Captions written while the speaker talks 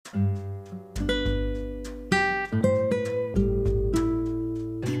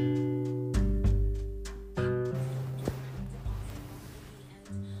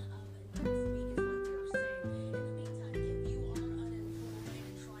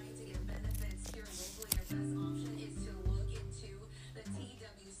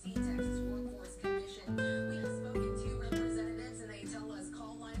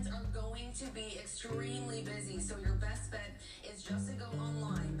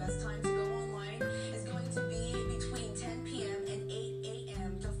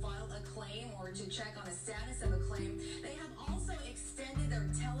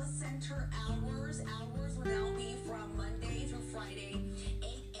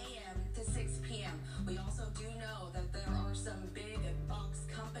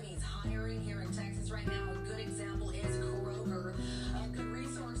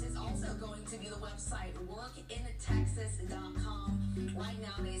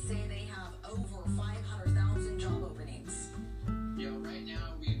say they have over 500,000 job openings. Yeah, right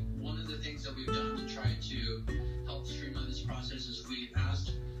now, one of the things that we've done to try to help streamline this process is we've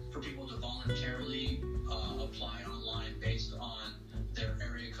asked for people to voluntarily apply online based on their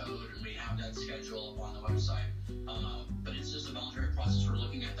area code, and we have that schedule up on the website. But it's just a voluntary process. We're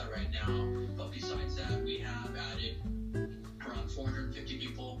looking at that right now. But besides that, we have added around 450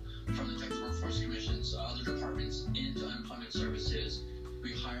 people from the Texas Workforce Commission's other departments into unemployment services.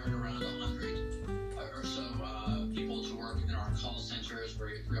 We hired around 100 or so people to work in our call centers.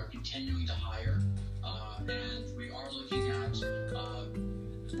 We are continuing to hire, and we are looking at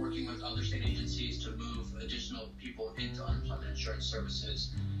working with other state agencies to move additional people into unemployment insurance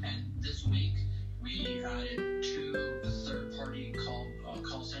services. And this week, we added 2 third-party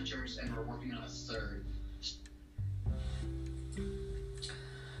call centers, and we're working on a third.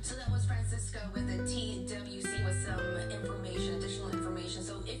 So that was Francisco with the TWC with some information, additional information.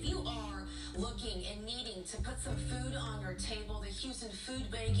 So if you are looking and needing to put some food on your table, the Houston Food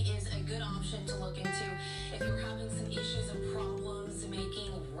Bank is a good option to look into. If you're having some issues and problems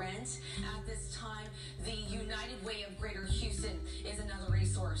making rent at this time, the United Way of Greater Houston is another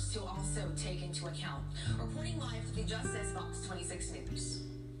resource to also take into account. Reporting live to the Justice Fox 26 News.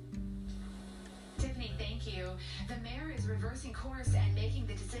 Tiffany, thank you. The mayor is reversing course and making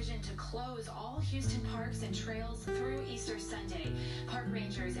the decision to close all Houston parks and trails through Easter Sunday. Park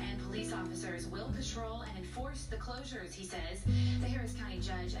rangers and police officers will patrol and enforce the closures, he says. The Harris County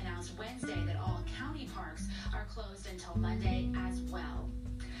judge announced Wednesday that all county parks are closed until Monday as well.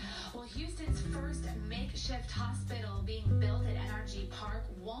 Well, Houston's first makeshift hospital being built at NRG Park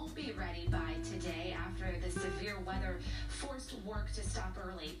won't be ready by today after the severe weather forced work to stop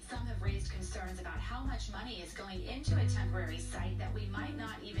early. Some have raised concerns about how much money is going into a temporary site that we might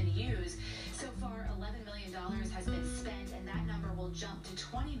not even use. So far, $11 million has been spent, and that number will jump to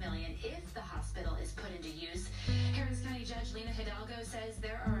 $20 million if the hospital is put into use. Harris County Judge Lena Hidalgo says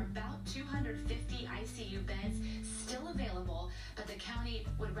there are about 250 ICU beds still available, but the county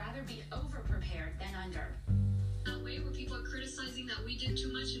would rather be over-prepared than under. That way where people are criticizing that we did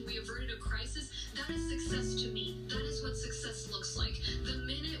too much and we averted a crisis, that is success to me. That is what success looks like. The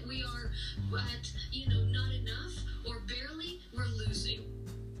minute we are at, not enough or barely, we're losing.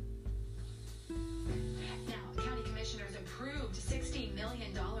 Now, county commissioners approved $60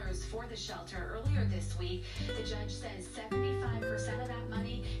 million for the shelter earlier this week. The judge says 75% of that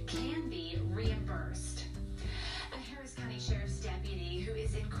money can be reimbursed. A Harris County Sheriff's deputy who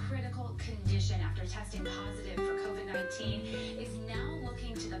is in critical condition after testing positive for COVID-19 is now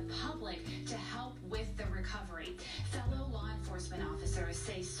looking to the public to help with the recovery. Fellow law enforcement officers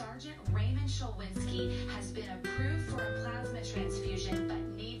say Sergeant Raymond Shulwinski has been approved for a plasma transfusion but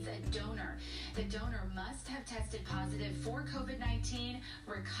needs a donor. The donor must have tested positive for COVID-19,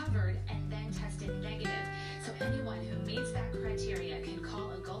 recovered, and then tested negative. So anyone who meets that criteria can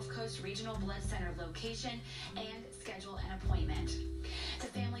call a Gulf Coast Regional Blood Center location and schedule an appointment. The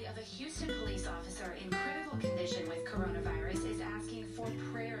family of a Houston police officer in critical condition with coronavirus is asking for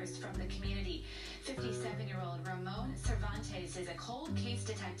prayers from the community. 57-year-old Ramon Cervantes is a cold case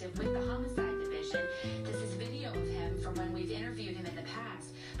detective with the Homicide Division. This is video of him from when we've interviewed him in the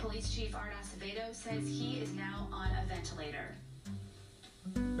past. Police Chief Art Acevedo says he is now on a ventilator.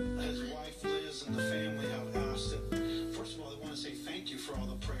 His wife Liz and the family have asked that, first of all, they want to say thank you for all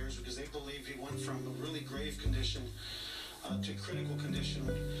the prayers because they believe he went from a really grave condition to critical condition,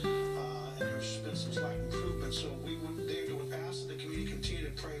 and there's been some slight improvement. So they would ask that the community continue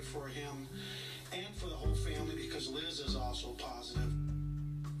to pray for him and for the whole family because Liz is also positive.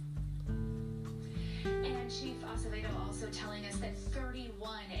 And Chief Acevedo also telling us that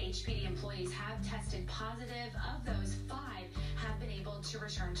 31 HPD employees have tested positive. Of those, 5 have been able to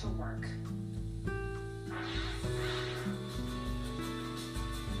return to work.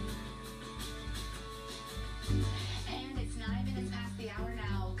 And it's 9 minutes past the hour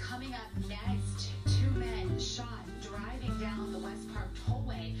now. Coming up next, 2 men shot driving down the West Park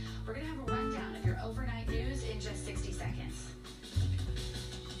Tollway. We're going to have a rundown of your overnight news in just 60 seconds.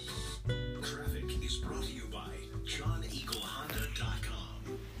 Traffic is brought to you by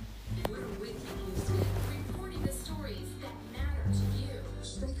JohnEagleHonda.com. We're with you, Houston, reporting the stories that matter to you.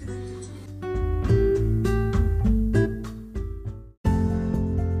 Stay connected to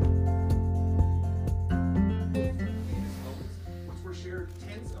which were shared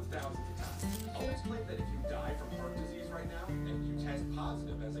tens of thousands of times. I'll explain that if you die from heart disease right now and you test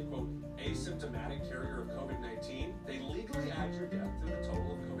positive as a quote asymptomatic carrier of COVID-19, they legally add your death to the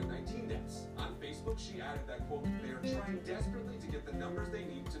total of COVID-19 deaths. On Facebook, she added that, quote, they are trying desperately to get the numbers they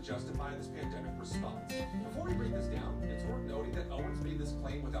need to justify this pandemic response. Before we break this down, it's worth noting that Owens made this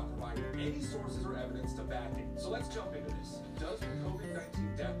claim without providing any sources or evidence to back it. So let's jump into this. Does the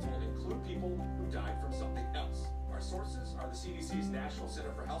COVID-19 death toll include people who died from something else? Our sources are the CDC's National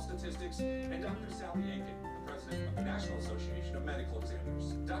Center for Health Statistics and Dr. Sally Aiken, the president of the National Association of Medical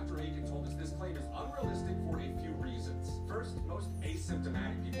Examiners. Dr. Aiken told us this claim is unrealistic for a few reasons. First, most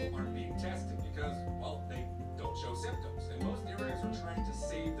asymptomatic people aren't being tested because, well, they don't show symptoms. And most areas are trying to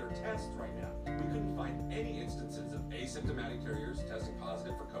save their tests right now. We couldn't find any instances of asymptomatic carriers testing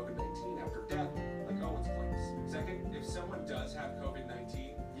positive for COVID-19 after death, like Owens claims. Second, if someone does have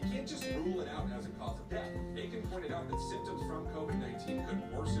COVID-19, you can't just rule it out as a cause of death. Aiken pointed out that symptoms from COVID-19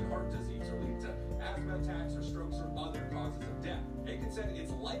 could worsen heart disease or lead to asthma attacks or strokes or other causes of death. Aiken said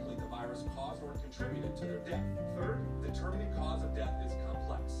it's likely the virus caused or contributed to their death. Third, determining cause of death is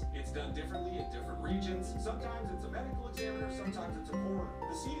complex. It's done differently in different regions. Sometimes it's a medical examiner, sometimes it's a coroner.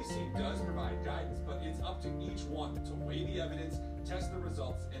 The CDC does provide guidance, but it's up to each one to weigh the evidence, test the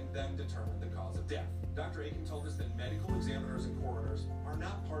results, and then determine the cause of death. Dr. Aiken told us that medical examiners and coroners are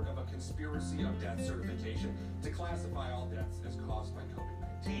not part of a conspiracy of death certification to classify all deaths as caused by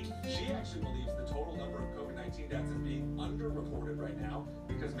COVID-19. She actually believes the total number of COVID-19 deaths is being underreported right now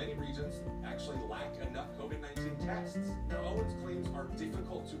because many regions actually lack enough COVID-19 tests. Now, Owens' claims are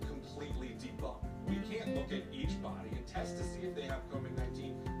difficult to completely debunk. We can't look at each body and test to see if they have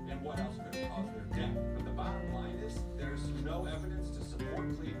COVID-19 and what else could have caused their death. But the bottom line is there's no evidence to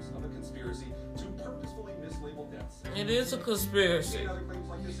support claims of a conspiracy to purposefully mislabel deaths. It is a conspiracy. Any other claims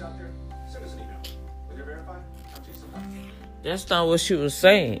like this out there? Send us an email. When you're verified, I'm Jason Puckett. That's not what she was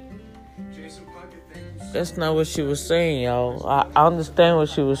saying. Jason Puckett, thank you. That's not what she was saying, y'all. I understand what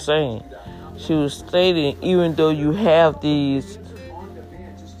she was saying. She was stating, even though you have these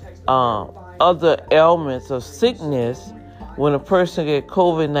other ailments of sickness, when a person get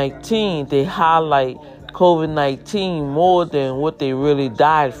COVID-19, they highlight COVID-19 more than what they really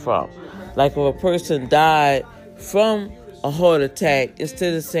died from. Like if a person died from a heart attack,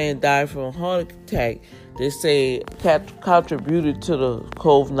 instead of saying died from a heart attack, they say contributed to the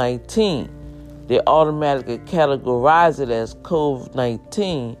COVID-19. They automatically categorize it as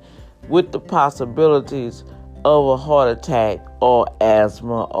COVID-19 with the possibilities of a heart attack or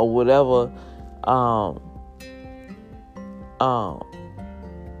asthma or whatever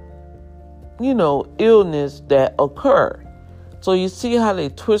illness that occurred. So you see how they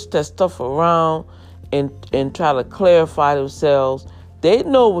twist that stuff around and try to clarify themselves. They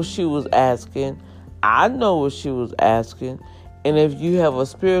know what she was asking. I know what she was asking. And if you have a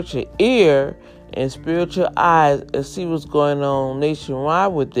spiritual ear and spiritual eyes and see what's going on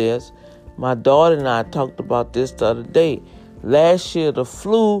nationwide with this, my daughter and I talked about this the other day. Last year, the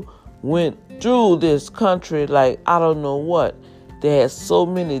flu went through this country like I don't know what. They had so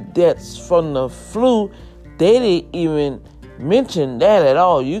many deaths from the flu, they didn't even mention that at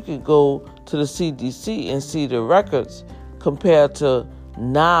all. You could go to the CDC and see the records compared to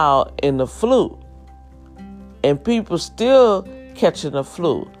now in the flu. And people still catching the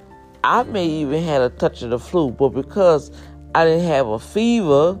flu. I may even had a touch of the flu, but because I didn't have a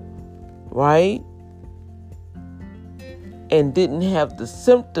fever, right, and didn't have the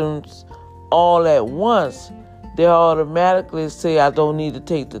symptoms all at once, they automatically say I don't need to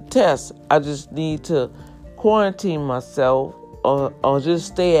take the test. I just need to quarantine myself or just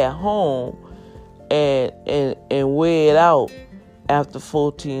stay at home and weigh it out after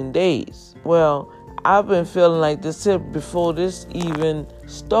 14 days. Well, I've been feeling like this before this even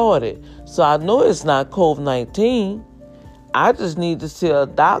started. So I know it's not COVID-19. I just need to see a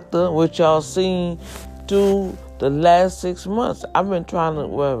doctor, which y'all seen through the last 6 months. I've been trying to,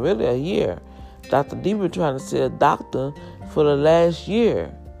 well, really a year. Dr. D been trying to see a doctor for the last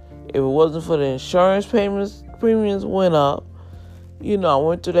year. If it wasn't for the insurance premiums went up. I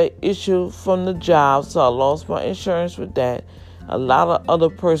went through that issue from the job, so I lost my insurance with that. A lot of other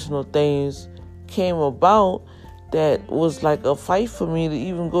personal things came about that was like a fight for me to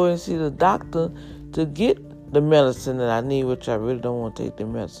even go and see the doctor to get the medicine that I need, which I really don't want to take the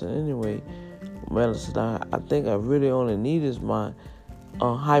medicine anyway. Medicine I think I really only need is my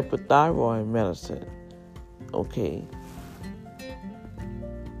hypothyroid medicine. Okay.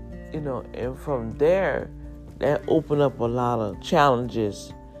 And from there, that opened up a lot of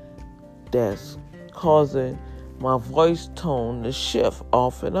challenges that's causing my voice tone to shift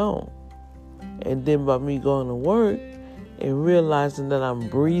off and on. And then by me going to work and realizing that I'm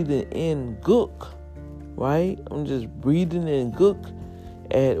breathing in gook, right? I'm just breathing in gook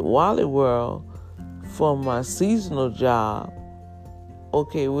at Wally World for my seasonal job,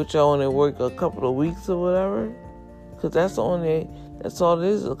 okay, which I only work a couple of weeks or whatever, because that's all it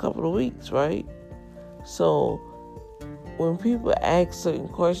is, a couple of weeks, right? So when people ask certain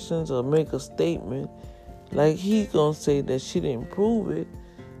questions or make a statement, like he's going to say that she didn't prove it,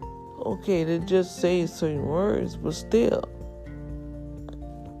 okay, they just say certain words, but still,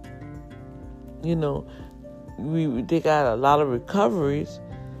 you know, they got a lot of recoveries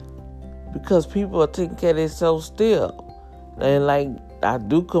because people are taking care of themselves still. And like, I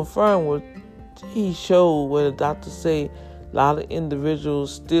do confirm what he showed where the doctors say a lot of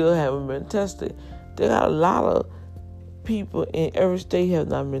individuals still haven't been tested. There got a lot of people in every state have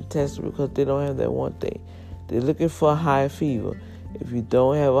not been tested because they don't have that one thing. They're looking for a high fever. If you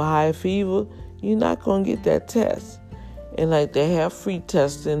don't have a high fever, you're not going to get that test. And like they have free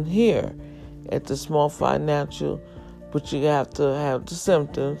testing here at the Small Financial, but you have to have the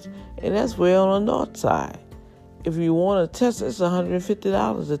symptoms, and that's way on the north side. If you want a test, it's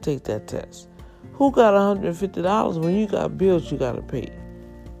 $150 to take that test. Who got $150 when you got bills you got to pay?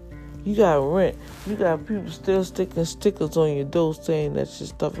 You got rent. You got people still sticking stickers on your door saying that your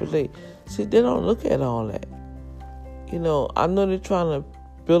stuff is late. See, they don't look at all that. You know, I know they're trying to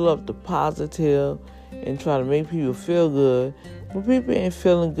build up the positive and try to make people feel good, but people ain't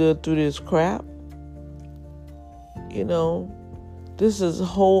feeling good through this crap. You know, this is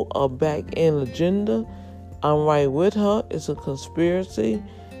a back-end agenda. I'm right with her. It's a conspiracy.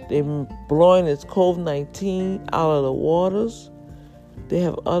 They've been blowing this COVID-19 out of the waters. They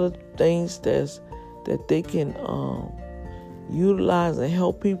have other things that they can utilize and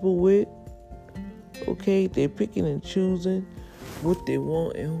help people with. Okay, they're picking and choosing what they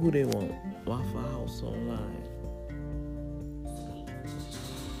want and who they want. Waffle House Online.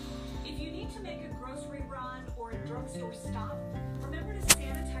 If you need to make a grocery run or a drugstore stop, remember to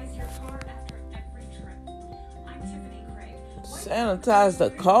sanitize your car after every trip. I'm Tiffany Craig. Sanitize the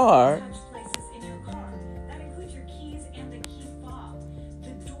car? Touch places in your car. That includes your keys and the key fob,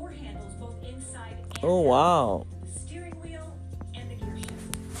 the door handles both inside and Oh, wow. the steering wheel and the gear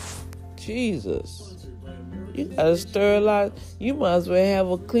shift. Jesus. You gotta sterilize. You might as well have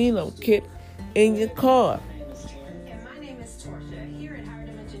a cleanup kit in your car. And my name is Torsha. Here at Higher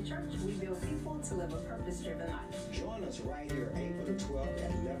Dimension Church, we build people to live a purpose-driven life. Join us right here April the 12th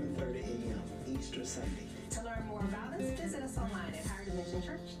at 11:30 a.m. Easter Sunday. To learn more about us, visit us online at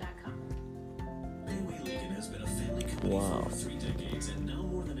higherdimensionchurch.com. Bayway Lincoln has been a family company Wow. for 3 decades, and now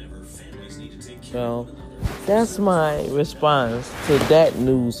more than ever, families need to take care Well, of one another. that's my response to that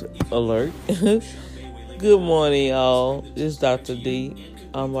news alert. Good morning, y'all. This is Dr. D.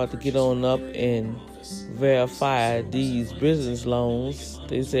 I'm about to get on up and verify these business loans.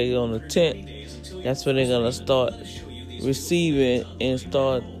 They say on the 10th, that's when they're going to start receiving and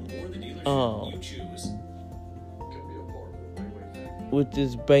start with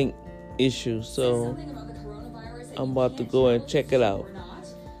this bank issue. So I'm about to go and check it out.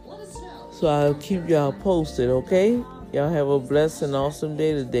 So I'll keep y'all posted, okay? Y'all have a blessed and awesome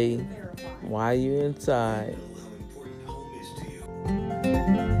day today while you're inside.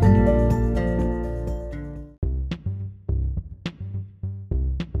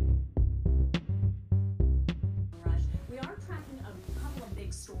 We are tracking a couple of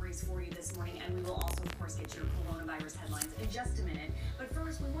big stories for you this morning, and we will also, of course, get your coronavirus headlines in just a minute. But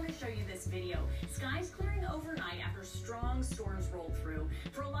first, we want to show you this video. Skies clearing overnight after strong storms rolled through.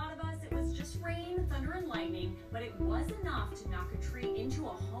 For a lot of us, it was just rain, thunder, and lightning, but it was enough to knock a tree into a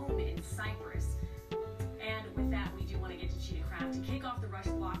home in Cyprus. And with that, we do want to get to Cheetah Craft to kick off the Rush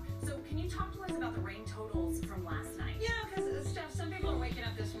Block. So can you talk to us about the rain totals from last night? Yeah, because, Steph, some people are waking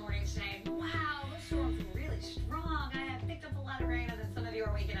up this morning saying, wow, the storm's really strong. I have picked up a lot of rain. And then some of you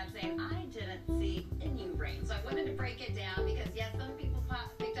are waking up saying, I didn't see any rain. So I wanted to break it down because, yes, some people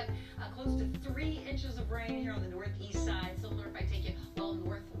picked up close to 3 inches of rain here on the northeast side. Similar if I take you well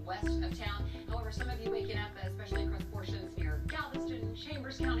northwest of town. However, some of you waking up, especially across portions near Galveston,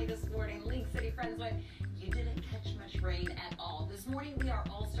 Chambers County this morning, Link City, Friendswood, you didn't catch much rain at all. This morning, we are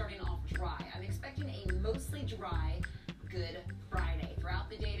all starting off dry. I'm expecting a mostly dry Good Friday. Throughout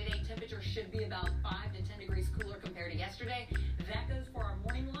the day today, temperatures should be about 5 to 10 degrees cooler compared to yesterday. That goes for our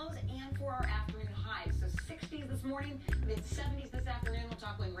morning lows and for our afternoon highs. So 60s this morning, mid-70s this afternoon. We'll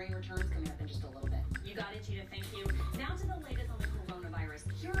talk when rain returns coming up in just a little bit. You got it, Cheetah. Thank you. Now to the latest on the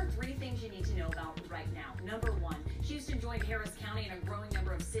coronavirus. Here are 3 things you need to know about right now. Number 1, Houston joined Harris County and a growing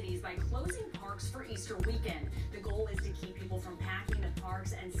number of cities by closing parks for Easter weekend. The goal is to keep people from packing the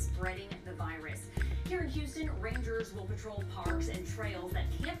parks and spreading the virus. Here in Houston, rangers will patrol parks and trails that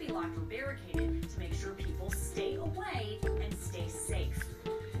can't be locked or barricaded to make sure people stay away and stay safe.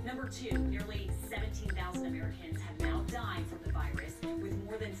 2, nearly 17,000 Americans have now died from the virus, with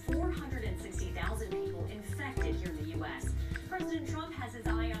more than 460,000 people infected here in the U.S. President Trump has his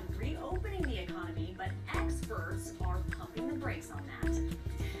eye on reopening the economy, but experts are pumping the brakes on that.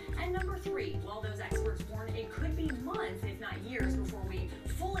 And number 3, while those experts warn it could be months, if not years, before we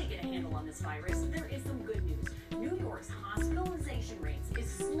fully get a handle on this virus, there is some good news. New York's hospitalization rates is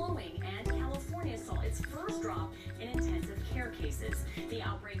slowing, and California saw its first drop in intensive care cases. The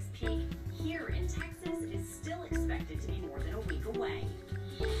outbreak's peak here in Texas is still expected to be more than a week away.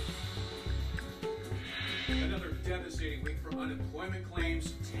 Another devastating week for unemployment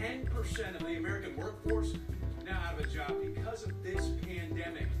claims. 10% of the American workforce now out of a job because of this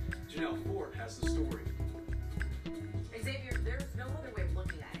pandemic. Janelle Ford has the story. Xavier, there's no other way of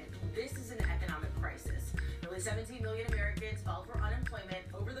looking at it. This is an economic crisis. Nearly 17 million Americans filed for unemployment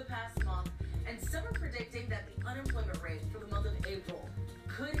over the past month, and some are predicting that the unemployment rate for the month of April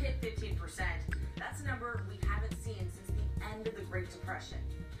could hit 15%. That's a number we haven't seen since the end of the Great Depression.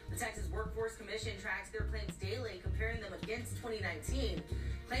 The Texas Workforce Commission tracks their claims daily, comparing them against 2019.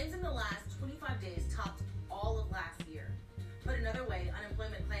 Claims in the last 25 days topped all of last year. Put another way,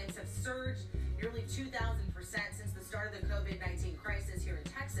 unemployment claims have surged nearly 2,000% since the start of the COVID-19 crisis here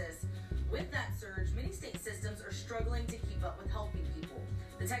in Texas. With that surge, many state systems are struggling to keep up with helping people.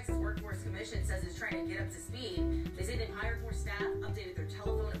 The Texas Workforce Commission says it's trying to get up to speed. They say they've hired more staff, updated their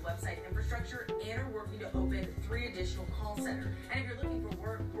telephone and website infrastructure, and are working to open 3 additional call centers. And if you're looking for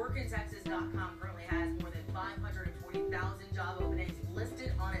work, WorkinTexas.com currently has more than 540,000 job openings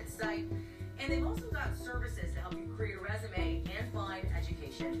listed on its site. And they've also got services to help you create a resume and find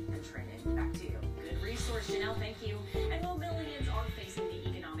education and training. Back to you. Good resource, Janelle. Thank you. And while millions are facing the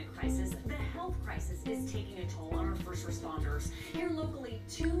economic crisis, the health crisis is taking a toll on our first responders. Here locally,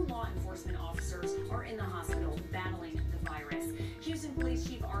 2 law enforcement officers are in the hospital battling the virus. Houston Police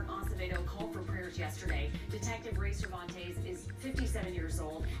Chief Art Acevedo called for prayers yesterday. Detective Ray Cervantes is 57 years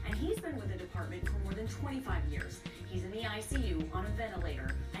old, and he's been with the department for more than 25 years. He's in the ICU on a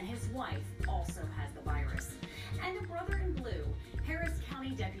ventilator, and his wife also has the virus. And a brother in blue, Harris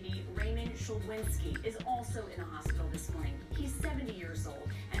County Deputy Raymond Shulwinski is also in the hospital this morning. He's 70 years old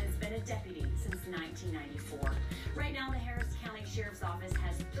and has been a deputy since 1994. Right now, the Harris County Sheriff's Office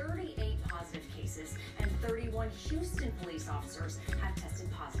has 38 positive cases, and 31 Houston police officers have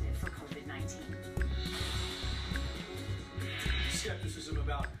tested positive for COVID-19. Skepticism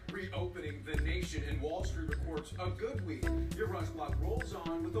about reopening the nation, and Wall Street reports a good week. Your Rush Block rolls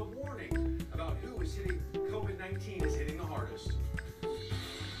on with a warning about who is hitting COVID-19 is hitting the hardest.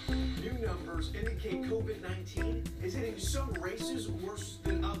 New numbers indicate COVID-19 is hitting some races worse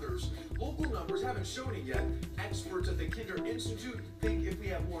than others. Local numbers haven't shown it yet. Experts at the Kinder Institute think if we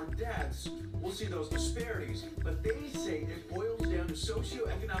have more deaths, we'll see those disparities. But they say it boils down to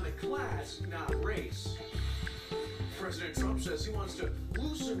socioeconomic class, not race. President Trump says he wants to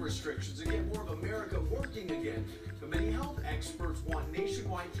loosen restrictions and get more of America working again. But many health experts want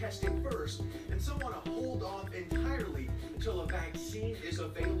nationwide testing first, and some want to hold off entirely until a vaccine is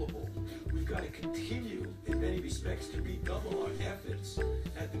available. We've got to continue, in many respects, to redouble our efforts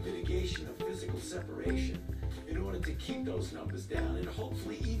at the mitigation of physical separation in order to keep those numbers down and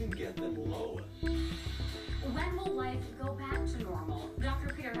hopefully even get them lower. When will life go back to normal?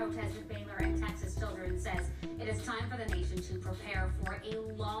 Dr. Peter Hotez with Baylor and Texas Children says it is time for the nation to prepare for a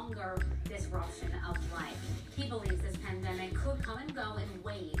longer disruption of life. He believes this pandemic could come and go in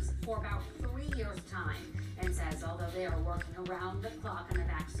waves for about 3 years' time, and says although they are working around the clock on a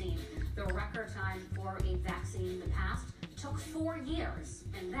vaccine, the record time for a vaccine in the past took 4 years,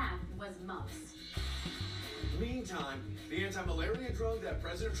 and that was months. Meantime, the anti-malaria drug that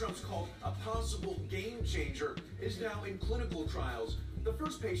President Trump's called a possible game changer is now in clinical trials. The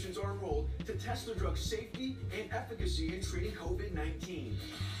first patients are enrolled to test the drug's safety and efficacy in treating COVID-19.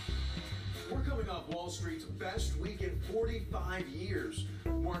 We're coming off Wall Street's best week in 45 years.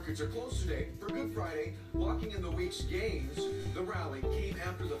 Markets are closed today for Good Friday, locking in the week's gains. The rally came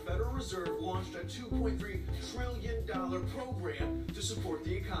after the Federal Reserve launched a $2.3 trillion program to support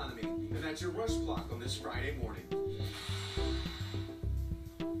the economy. And that's your Rush Block on this Friday morning.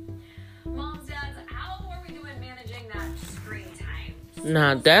 Moms, dads, how are we doing managing that screen time?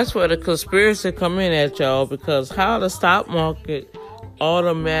 Now, that's where the conspiracy come in at, y'all, because how the stock market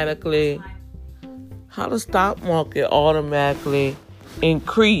automatically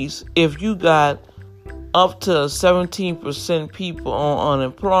increase if you got up to 17% people on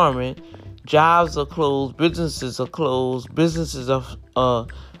unemployment, jobs are closed, businesses are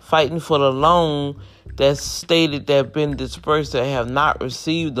fighting for the loan that's stated that have been dispersed that have not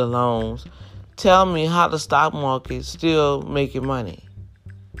received the loans. Tell me how the stock market is still making money.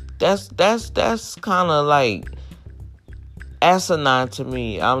 That's kind of like asinine to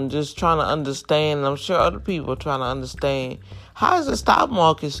me. I'm just trying to understand, and I'm sure other people are trying to understand, how is the stock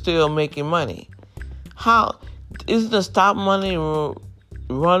market still making money? How is the stock money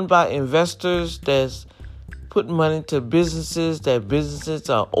run by investors that's putting money to businesses, that businesses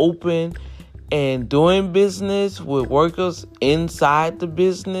are open and doing business with workers inside the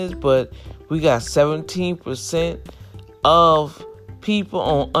business, but we got 17% of people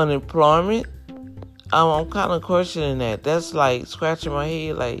on unemployment? I'm kind of questioning that. That's like scratching my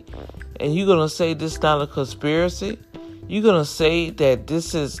head. Like, and you're gonna say this is not a conspiracy? You're gonna say that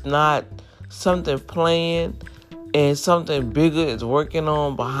this is not something planned and something bigger is working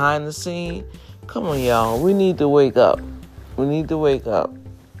on behind the scene? Come on, y'all. We need to wake up. We need to wake up,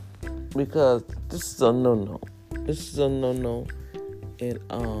 because this is a no-no. This is a no-no, and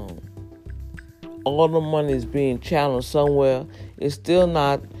all the money is being channeled somewhere. It's still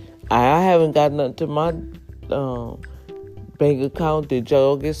not. I haven't got nothing to my bank account. Did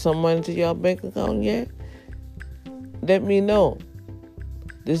y'all get some money to y'all bank account yet? Let me know.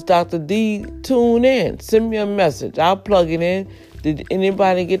 This Dr. D, tune in. Send me a message. I'll plug it in. Did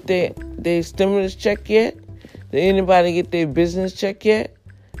anybody get their stimulus check yet? Did anybody get their business check yet?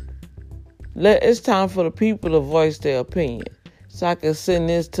 It's time for the people to voice their opinion, so I can send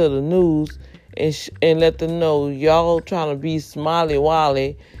this to the news and let them know y'all trying to be smiley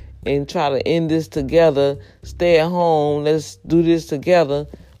wally and try to end this together. Stay at home. Let's do this together.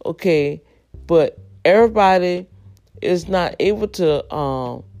 Okay, but everybody is not able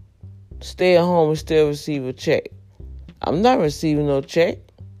to stay at home and still receive a check. I'm not receiving no check.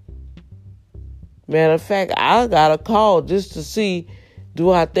 Matter of fact, I got a call just to see, do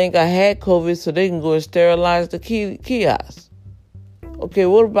I think I had COVID, so they can go and sterilize the kiosk. Okay,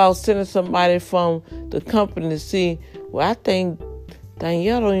 what about sending somebody from the company to see, well, I think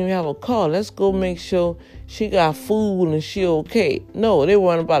Danielle don't even have a call. Let's go make sure she got food and she okay. No, they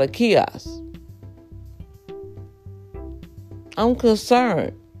worrying about a kiosk. I'm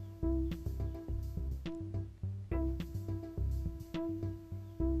concerned.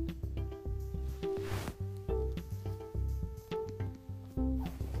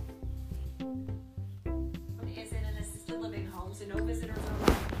 Is in an assisted living home, so no visitors are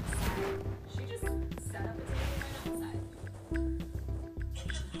allowed inside. She just set up a table right outside.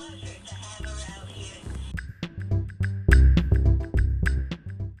 It's a pleasure to have her out here.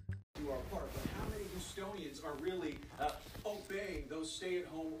 You are part, but how many Houstonians are really obeying those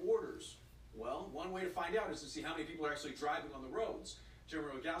stay-at-home orders? Well, one way to find out is to see how many people are actually driving on the roads.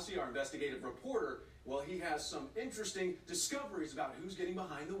 Jeremy Rogowski, our investigative reporter, well, he has some interesting discoveries about who's getting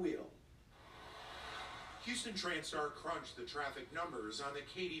behind the wheel. Houston TransStar crunched the traffic numbers on the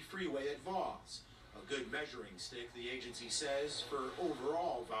Katy Freeway at Voss, a good measuring stick, the agency says, for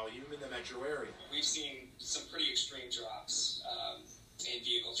overall volume in the metro area. We've seen some pretty extreme drops in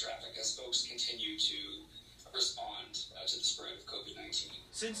vehicle traffic as folks continue to respond to the spread of COVID-19.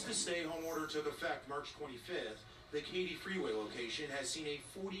 Since the stay-home order took effect March 25th, the Katy Freeway location has seen a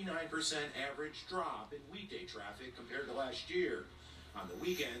 49% average drop in weekday traffic compared to last year. On the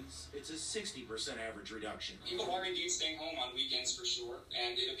weekends, it's a 60% average reduction. People are indeed staying home on weekends for sure,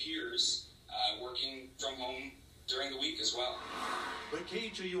 and it appears working from home during the week as well. But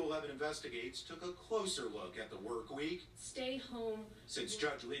KHOU 11 Investigates took a closer look at the work week. Stay home. Since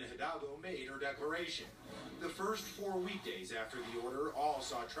Judge Lena Hidalgo made her declaration. The first 4 weekdays after the order all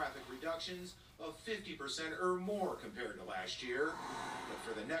saw traffic reductions of 50% or more compared to last year. But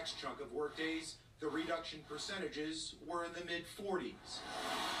for the next chunk of workdays, the reduction percentages were in the mid-40s,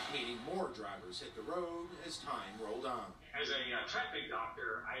 meaning more drivers hit the road as time rolled on. As a traffic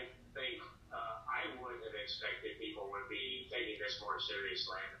doctor, I think I would have expected people would be taking this more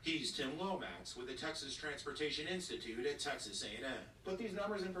seriously. He's Tim Lomax with the Texas Transportation Institute at Texas A&M. Put these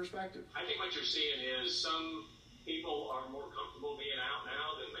numbers in perspective. I think what you're seeing is some people are more comfortable being out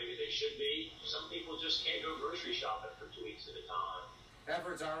now than maybe they should be. Some people just can't go grocery shopping for 2 weeks at a time.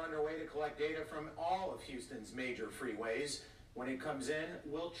 Efforts are underway to collect data from all of Houston's major freeways. When it comes in,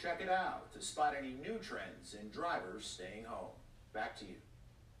 we'll check it out to spot any new trends in drivers staying home. Back to you.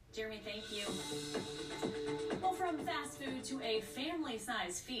 Jeremy, thank you. Well, from fast food to a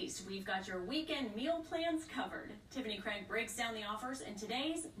family-sized feast, we've got your weekend meal plans covered. Tiffany Craig breaks down the offers in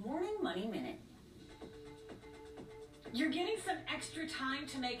today's Morning Money Minute. You're getting some extra time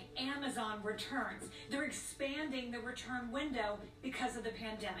to make Amazon returns. They're expanding the return window because of the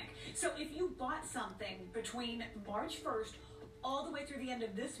pandemic. So if you bought something between March 1st all the way through the end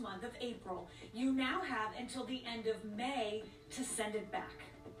of this month of April, you now have until the end of May to send it back.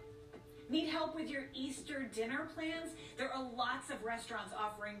 Need help with your Easter dinner plans? There are lots of restaurants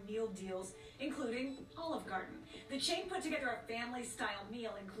offering meal deals, including Olive Garden. The chain put together a family-style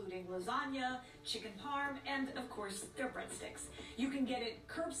meal, including lasagna, chicken parm, and, of course, their breadsticks. You can get it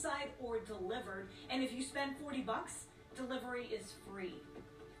curbside or delivered, and if you spend $40, delivery is free.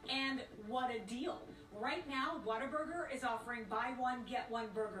 And what a deal. Right now, Whataburger is offering buy one, get one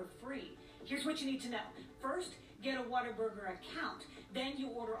burger free. Here's what you need to know. First, get a Whataburger account. Then you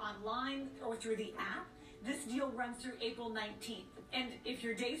order online or through the app. This deal runs through April 19th. And if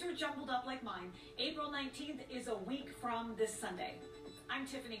your days are jumbled up like mine, April 19th is a week from this Sunday. I'm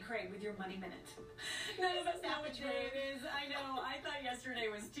Tiffany Craig with your Money Minute. None of us know which day it is. I know. I thought yesterday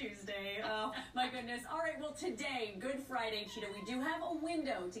was Tuesday. Oh, my goodness. All right. Well, today, Good Friday, Cheetah, we do have a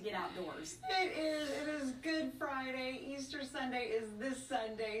window to get outdoors. It is Good Friday. Easter Sunday is this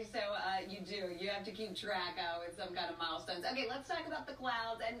Sunday. So you have to keep track with some kind of milestones. Okay, let's talk about the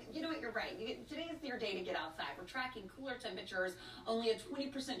clouds. And you know what? You're right. Today is your day to get outside. We're tracking cooler temperatures. Only a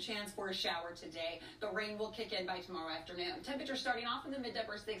 20% chance for a shower today. The rain will kick in by tomorrow afternoon. Temperatures starting off in the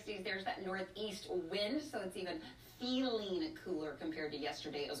mid-upper 60s. There's that northeast wind, so it's even feeling cooler compared to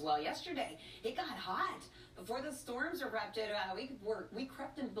yesterday as well. Yesterday, it got hot. Before the storms erupted, we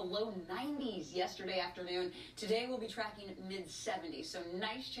crept in below 90s yesterday afternoon. Today, we'll be tracking mid-70s, so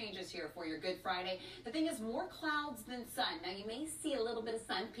nice changes here for your Good Friday. The thing is, more clouds than sun. Now, you may see a little bit of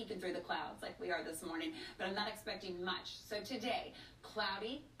sun peeking through the clouds like we are this morning, but I'm not expecting much. So today,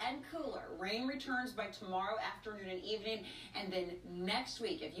 cloudy and cooler. Rain returns by tomorrow afternoon and evening. And then next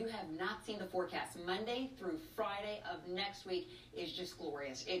week, if you have not seen the forecast, Monday through Friday of next week is just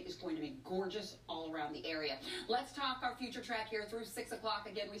glorious. It is going to be gorgeous all around the area. Let's talk our future track here through 6 o'clock.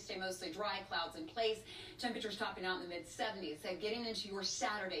 Again, we stay mostly dry, clouds in place. Temperatures topping out in the mid-70s. So getting into your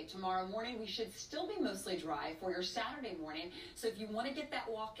Saturday, tomorrow morning, we should still be mostly dry for your Saturday morning. So if you want to get that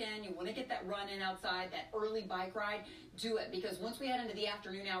walk in, you want to get that run in outside, that early bike ride, do it, because once we head into the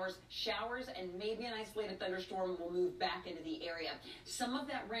afternoon hours, showers and maybe an isolated thunderstorm will move back into the area. Some of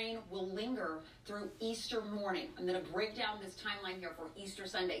that rain will linger through Easter morning. I'm going to break down this timeline here for Easter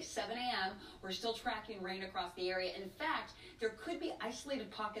Sunday, 7 a.m. We're still tracking rain across the area. In fact, there could be isolated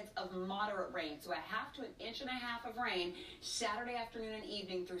pockets of moderate rain, so 1/2 to 1.5 inches of rain Saturday afternoon and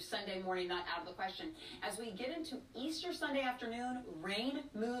evening through Sunday morning, not out of the question. As we get into Easter Sunday afternoon, rain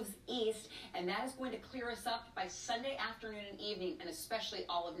moves east, and that is going to clear us up by Sunday afternoon and evening, and especially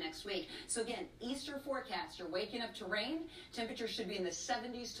all of next week. So again, Easter forecast, you're waking up to rain. Temperatures should be in the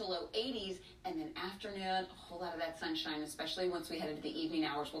 70s to low 80s, and then afternoon, a whole lot of that sunshine, especially once we head into the evening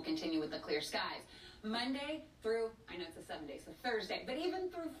hours. We'll continue with the clear skies. Monday through, I know it's a 7 day, so Thursday, but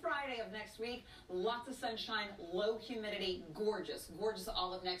even through Friday of next week, lots of sunshine, low humidity, gorgeous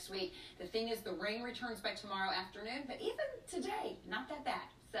all of next week. The thing is, the rain returns by tomorrow afternoon, but even today, not that bad.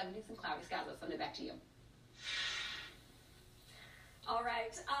 70s and cloudy skies. Let's send it back to you. All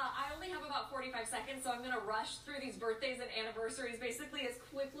right, I only have about 45 seconds, so I'm going to rush through these birthdays and anniversaries basically as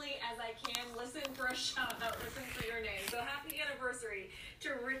quickly as I can. Listen for a shout out, listen for your name. So happy anniversary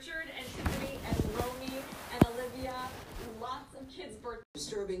to Richard and Tiffany and Romy and Olivia. Lots of kids' birthdays.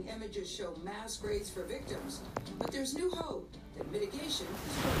 Disturbing images show mass graves for victims, but there's new hope that mitigation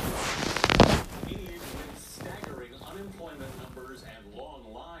is working. With staggering unemployment numbers and long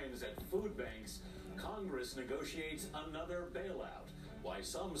lines at food banks, Congress negotiates another bailout. Why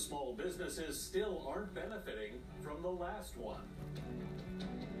some small businesses still aren't benefiting from the last one.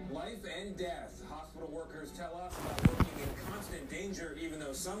 Life and death. Hospital workers tell us about working in constant danger, even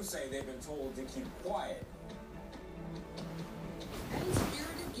though some say they've been told to keep quiet. And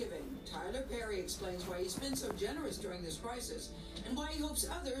spirited giving. Tyler Perry explains why he's been so generous during this crisis and why he hopes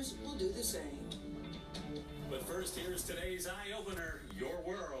others will do the same. But first, here's today's eye-opener, your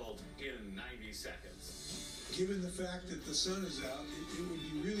world in 90 seconds. Given the fact that the sun is out, it would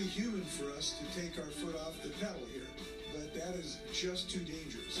be really human for us to take our foot off the pedal here. But that is just too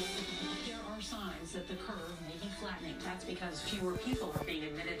dangerous. There are signs that the curve may be flattening. That's because fewer people are being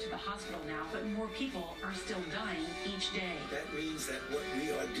admitted to the hospital now, but more people are still dying each day. That means that what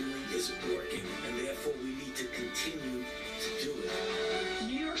we are doing is working, and therefore we need to continue to do it.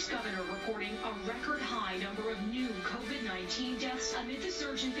 New York's governor reporting a record high number of new COVID-19 deaths amid the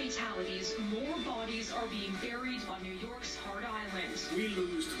surge in fatalities. More bodies are being buried on New York's Hard Island. We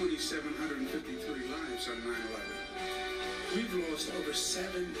lose 2,753 lives on 9/11. We've lost over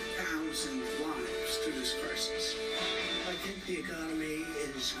 7,000 lives to this crisis. I think the economy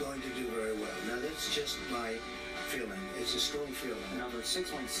is going to do very well. Now, that's just my feeling. It's a strong feeling. Another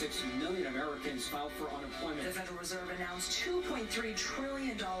 6.6 million Americans filed for unemployment. The Federal Reserve announced $2.3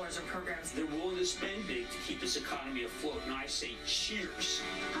 trillion in programs. They're willing to spend big to keep this economy afloat, and I say cheers.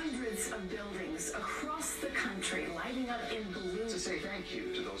 Hundreds of buildings across the country lighting up in blue. To say thank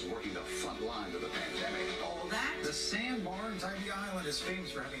you to those working the front line of the pandemic. All that. The Sandbar Tybee Island is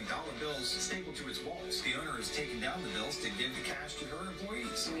famous for having dollar bills stapled to its walls. The owner has taken down the bills to give the cash to her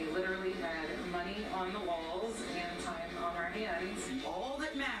employees. We literally had money on the walls and time on our hands. All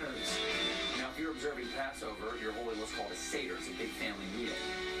that matters. Now, if you're observing Passover, you're holding what's called a Seder. It's a big family meal.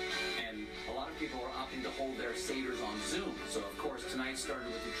 And a lot of people are opting to hold their Seders on Zoom. So, of course, tonight started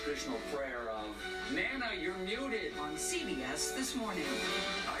with the traditional prayer of, Nana, you're muted. On CBS This Morning.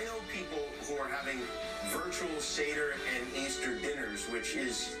 I know people who are having virtual Seder and Easter dinners, which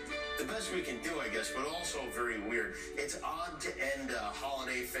is the best we can do, I guess, but also very weird. It's odd to end a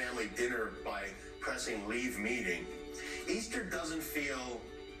holiday family dinner by pressing leave meeting. Easter doesn't feel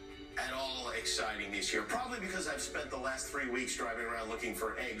at all exciting this year, probably because I've spent the last 3 weeks driving around looking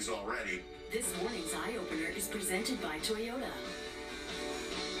for eggs already. This morning's Eye Opener is presented by Toyota.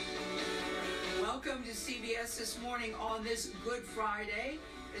 Welcome to CBS This Morning on this Good Friday.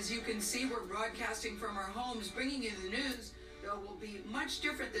 As you can see, we're broadcasting from our homes, bringing you the news that will be much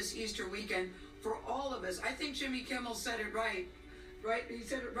different this Easter weekend for all of us. I think Jimmy Kimmel said it right. He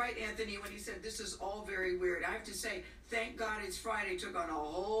said it right, Anthony, when he said this is all very weird. I have to say, thank God it's Friday took on a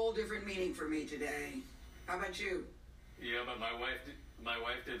whole different meaning for me today. How about you? Yeah, but my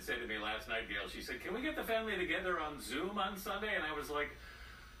wife did say to me last night, Gail, she said, can we get the family together on Zoom on Sunday? And I was like,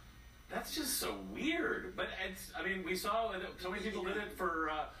 that's just so weird. But it's, I mean, we saw so many people did it for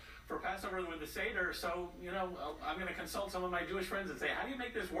Passover with the Seder, so, you know, I'm going to consult some of my Jewish friends and say, how do you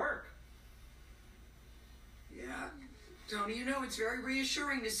make this work? Yeah. Tony, you know, it's very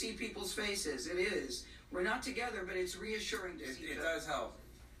reassuring to see people's faces. It is. We're not together, but it's reassuring to see them. It does help.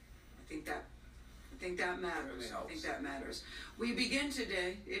 I think that matters. It really helps. I think that matters. We begin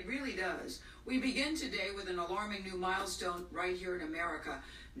today, it really does. We begin today with an alarming new milestone right here in America.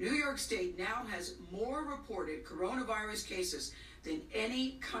 New York State now has more reported coronavirus cases than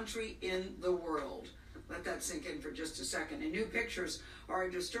any country in the world. Let that sink in for just a second. And new pictures are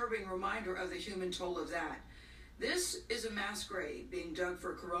a disturbing reminder of the human toll of that. This is a mass grave being dug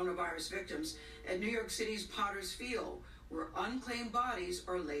for coronavirus victims at New York City's Potter's Field, where unclaimed bodies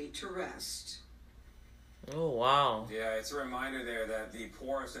are laid to rest. Oh, wow. Yeah, it's a reminder there that the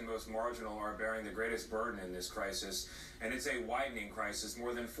poorest and most marginal are bearing the greatest burden in this crisis, and it's a widening crisis.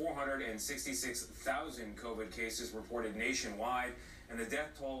 More than 466,000 COVID cases reported nationwide, and the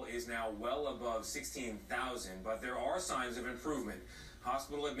death toll is now well above 16,000, but there are signs of improvement.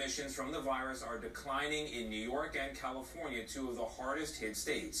 Hospital admissions from the virus are declining in New York and California, two of the hardest hit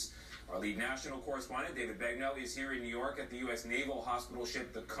states. Our lead national correspondent, David Begnaud, is here in New York at the U.S. Naval Hospital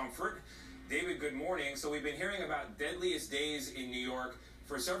ship The Comfort. David, good morning. So we've been hearing about deadliest days in New York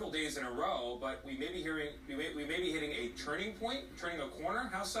for several days in a row, but we may be hitting a turning point, turning a corner.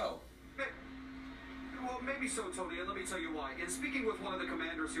 How so? Well, maybe so, Tony, and let me tell you why. In speaking with one of the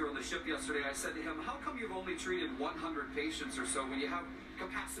commanders here on the ship yesterday, I said to him, how come you've only treated 100 patients or so when you have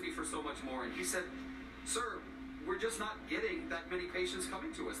capacity for so much more? And he said, sir, we're just not getting that many patients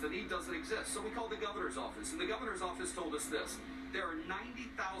coming to us. The need doesn't exist. So we called the governor's office, and the governor's office told us this. There are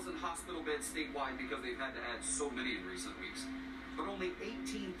 90,000 hospital beds statewide because they've had to add so many in recent weeks. But only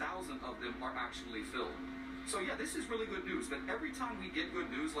 18,000 of them are actually filled. So yeah, this is really good news, but every time we get good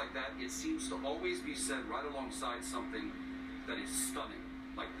news like that, it seems to always be said right alongside something that is stunning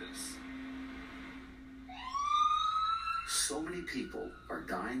like this. So many people are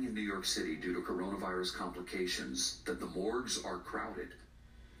dying in New York City due to coronavirus complications that the morgues are crowded,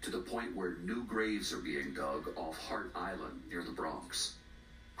 to the point where new graves are being dug off Hart Island near the Bronx.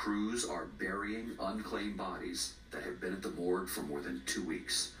 Crews are burying unclaimed bodies that have been at the morgue for more than 2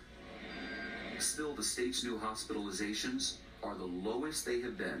 weeks. Still, the state's new hospitalizations are the lowest they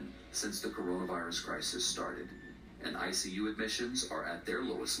have been since the coronavirus crisis started, and ICU admissions are at their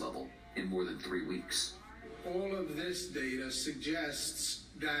lowest level in more than 3 weeks. All of this data suggests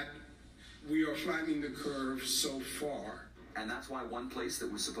that we are flattening the curve so far. And that's why one place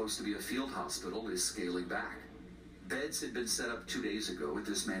that was supposed to be a field hospital is scaling back. Beds had been set up 2 days ago at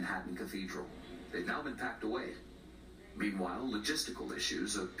this Manhattan cathedral. They've now been packed away. Meanwhile, logistical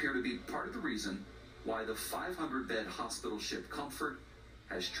issues appear to be part of the reason why the 500-bed hospital ship Comfort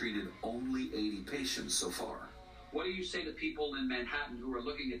has treated only 80 patients so far. What do you say to people in Manhattan who are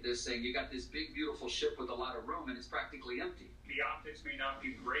looking at this saying you got this big, beautiful ship with a lot of room and it's practically empty? The optics may not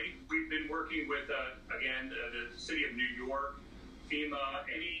be great. We've been working with, again, the city of New York FEMA,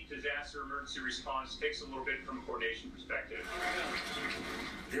 any disaster emergency response takes a little bit from a coordination perspective.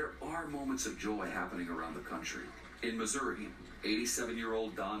 There are moments of joy happening around the country. In Missouri,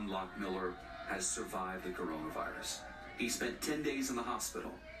 87-year-old Don Lockmiller has survived the coronavirus. He spent 10 days in the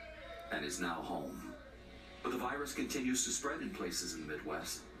hospital and is now home. But the virus continues to spread in places in the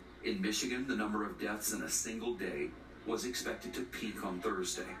Midwest. In Michigan, the number of deaths in a single day was expected to peak on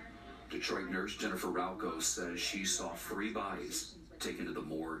Thursday. Detroit nurse Jennifer Rauco says she saw 3 bodies taken to the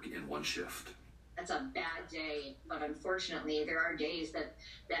morgue in one shift. That's a bad day, but unfortunately, there are days that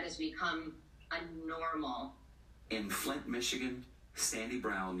has become a normal. In Flint, Michigan, Sandy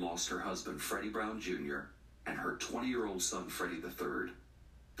Brown lost her husband, Freddie Brown Jr., and her 20-year-old son, Freddie III.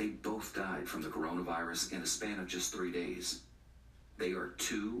 They both died from the coronavirus in a span of just 3 days. They are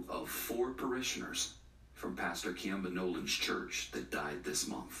 2 of 4 parishioners from Pastor Kiemba Nolan's church that died this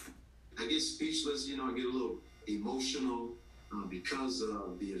month. I get speechless, I get a little emotional because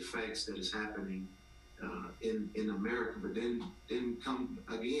of the effects that is happening in America. But then come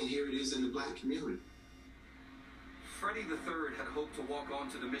again, here it is in the black community. Freddie III had hoped to walk on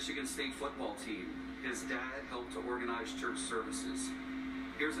to the Michigan State football team. His dad helped to organize church services.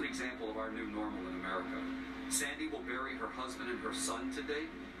 Here's an example of our new normal in America. Sandy will bury her husband and her son today.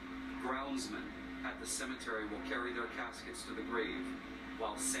 Groundsmen at the cemetery will carry their caskets to the grave,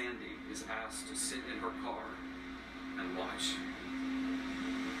 while Sandy is asked to sit in her car and watch.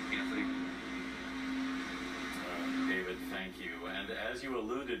 Anthony? David, thank you. And as you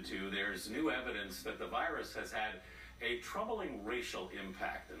alluded to, there's new evidence that the virus has had a troubling racial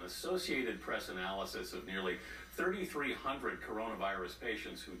impact. An Associated Press analysis of nearly 3,300 coronavirus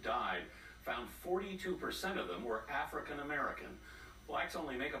patients who died found 42% of them were African American. Blacks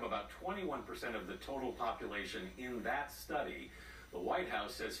only make up about 21% of the total population in that study. The White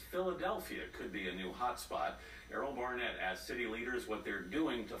House says Philadelphia could be a new hotspot. Errol Barnett asked city leaders what they're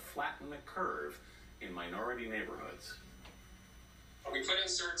doing to flatten the curve in minority neighborhoods. We put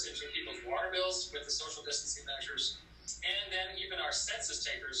inserts into people's water bills with the social distancing measures, and then even our census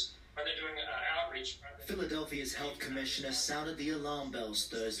takers, when they're doing outreach. Philadelphia's health commissioner sounded the alarm bells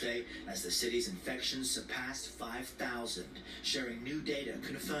Thursday as the city's infections surpassed 5,000, sharing new data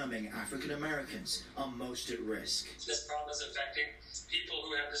confirming African Americans are most at risk. This problem is affecting people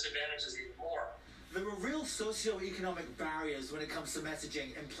who have disadvantages even more. There are real socioeconomic barriers when it comes to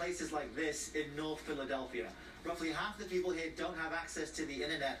messaging in places like this in North Philadelphia. Roughly half the people here don't have access to the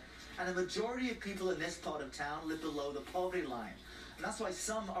internet, and a majority of people in this part of town live below the poverty line. And that's why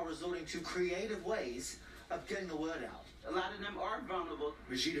some are resorting to creative ways of getting the word out. A lot of them are vulnerable.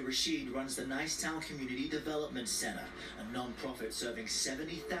 Rashida Rashid runs the Nicetown Community Development Center, a non-profit serving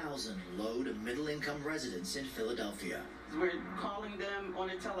 70,000 low to middle-income residents in Philadelphia. We're calling them on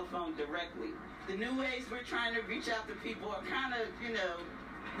the telephone directly. The new ways we're trying to reach out to people are kind of,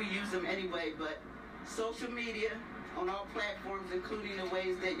 we use them anyway, but social media on all platforms, including the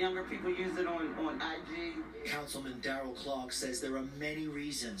ways that younger people use it on IG. Councilman Darrell Clark says there are many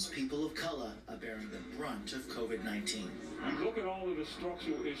reasons people of color are bearing the brunt of COVID-19. You look at all of the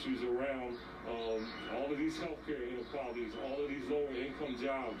structural issues around all of these healthcare inequalities, all of these lower income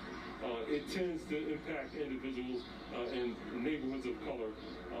jobs. It tends to impact individuals in neighborhoods of color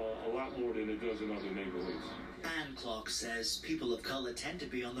a lot more than it does in other neighborhoods. And Clark says people of color tend to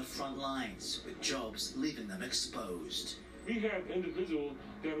be on the front lines, with jobs leaving them exposed. We have individuals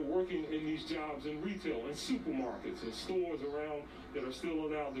that are working in these jobs in retail, in supermarkets, and stores around that are still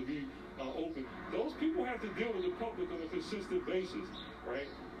allowed to be open. Those people have to deal with the public on a consistent basis, right?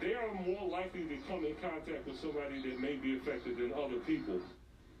 They are more likely to come in contact with somebody that may be affected than other people.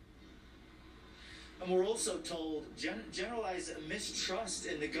 And we're also told generalized mistrust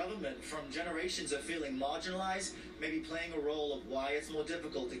in the government from generations of feeling marginalized, maybe playing a role of why it's more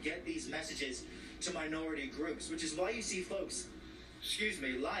difficult to get these messages to minority groups, which is why you see folks,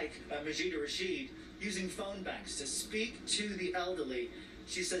 like Majida Rashid, using phone banks to speak to the elderly.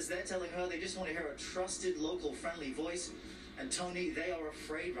 She says they're telling her they just want to hear a trusted, local, friendly voice. And Tony, they are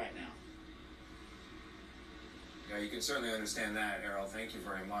afraid right now. Yeah, you can certainly understand that, Errol. Thank you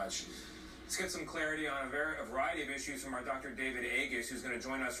very much. Let's get some clarity on a variety of issues from our Dr. David Agus, who's going to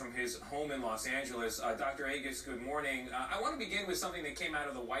join us from his home in Los Angeles. Dr. Agus, good morning. I want to begin with something that came out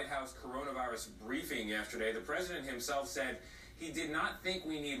of the White House coronavirus briefing yesterday. The president himself said he did not think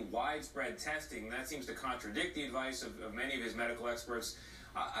we need widespread testing. That seems to contradict the advice of many of his medical experts.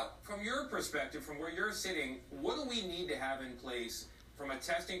 From your perspective, from where you're sitting, what do we need to have in place from a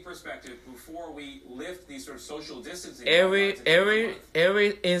testing perspective before we lift these sort of social distancing? Every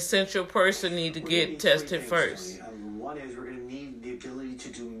essential person need to get tested first. One is we're going to need the ability to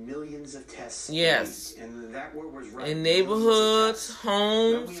do millions millions of tests. Yes. And that word was right. In neighborhoods,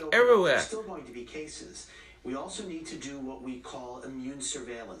 homes, everywhere. There's still going to be cases. We also need to do what we call immune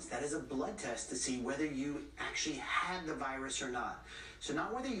surveillance. That is a blood test to see whether you actually had the virus or not. So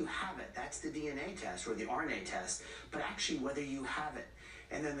not whether you have it, that's the DNA test or the RNA test, but actually whether you have it.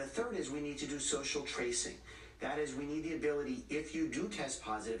 And then the third is we need to do social tracing. That is, we need the ability, if you do test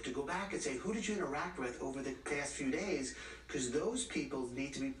positive, to go back and say, who did you interact with over the past few days? Because those people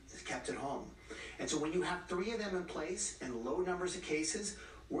need to be kept at home. And so when you have 3 of them in place and low numbers of cases,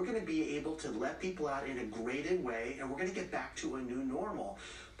 we're going to be able to let people out in a graded way, and we're going to get back to a new normal.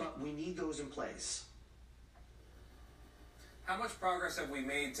 But we need those in place. How much progress have we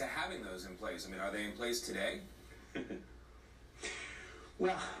made to having those in place? I mean, are they in place today?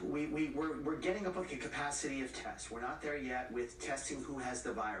 Well, we're getting up with the capacity of tests. We're not there yet with testing who has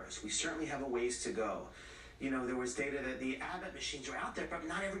the virus. We certainly have a ways to go. You know, there was data that the Abbott machines are out there, but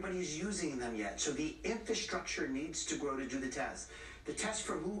not everybody is using them yet. So the infrastructure needs to grow to do the test. The test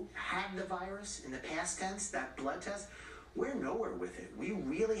for who had the virus in the past tense, that blood test, we're nowhere with it. We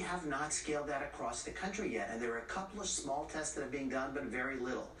really have not scaled that across the country yet. And there are a couple of small tests that are being done, but very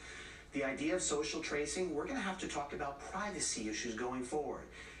little. The idea of social tracing, we're going to have to talk about privacy issues going forward.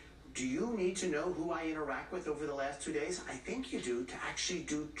 Do you need to know who I interact with over the last 2 days? I think you do, to actually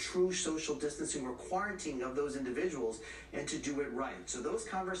do true social distancing or quarantining of those individuals and to do it right. So those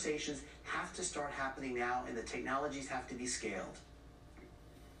conversations have to start happening now, and the technologies have to be scaled.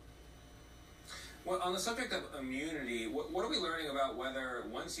 Well, on the subject of immunity, what are we learning about whether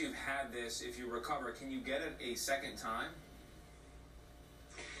once you've had this, if you recover, can you get it a second time?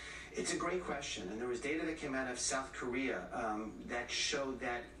 It's a great question, and there was data that came out of South Korea that showed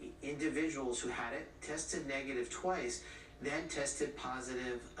that individuals who had it tested negative twice, then tested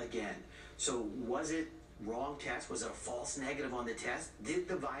positive again. So was it wrong test? Was it a false negative on the test? Did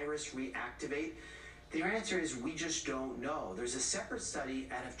the virus reactivate? The answer is we just don't know. There's a separate study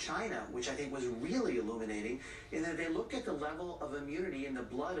out of China, which I think was really illuminating, in that they looked at the level of immunity in the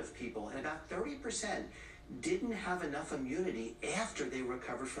blood of people, and about 30% didn't have enough immunity after they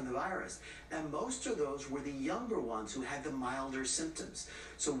recovered from the virus. And most of those were the younger ones who had the milder symptoms.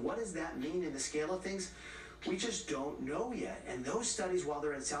 So what does that mean in the scale of things? We just don't know yet. And those studies, while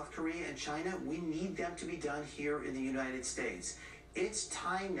they're in South Korea and China, we need them to be done here in the United States. It's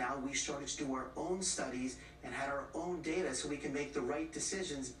time now we started to do our own studies and had our own data so we can make the right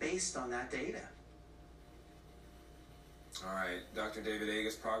decisions based on that data. All right, Dr. David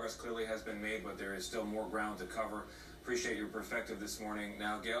Agus, progress clearly has been made, but there is still more ground to cover. Appreciate your perspective this morning.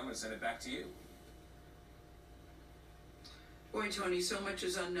 Now, Gail, I'm going to send it back to you. Boy, Tony, so much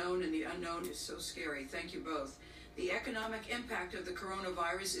is unknown, and the unknown is so scary. Thank you both. The economic impact of the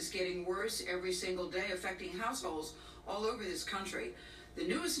coronavirus is getting worse every single day, affecting households all over this country. The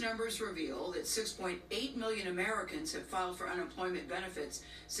newest numbers reveal that 6.8 million Americans have filed for unemployment benefits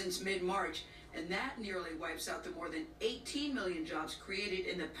since mid-March, and that nearly wipes out the more than 18 million jobs created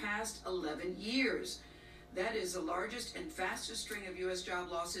in the past 11 years. That is the largest and fastest string of U.S. job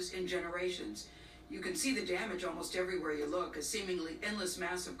losses in generations. You can see the damage almost everywhere you look. A seemingly endless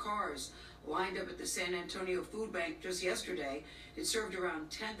mass of cars lined up at the San Antonio Food Bank just yesterday. It served around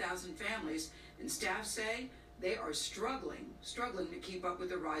 10,000 families, and staff say they are struggling to keep up with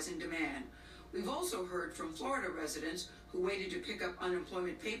the rising demand. We've also heard from Florida residents who waited to pick up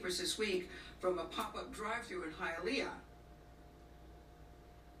unemployment papers this week from a pop-up drive-thru in Hialeah.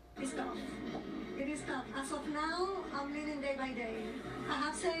 It's tough. It is tough. As of now, I'm living day by day. I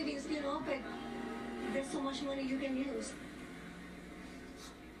have savings, but there's so much money you can use.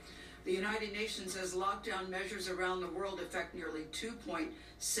 The United Nations says lockdown measures around the world affect nearly 2.7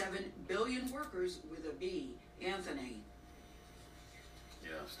 billion workers with a B. Anthony.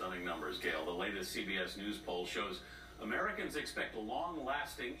 Yeah, stunning numbers, Gail. The latest CBS News poll shows Americans expect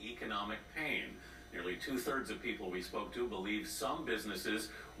long-lasting economic pain. Nearly 2/3 of people we spoke to believe some businesses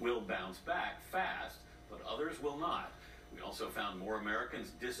will bounce back fast, but others will not. We also found more Americans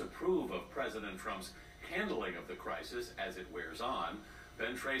disapprove of President Trump's handling of the crisis as it wears on.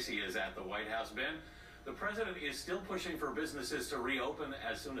 Ben Tracy is at the White House. Ben, the president is still pushing for businesses to reopen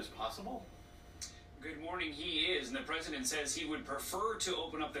as soon as possible? Good morning. He is, and the president says he would prefer to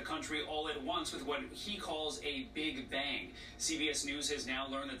open up the country all at once with what he calls a big bang. CBS News has now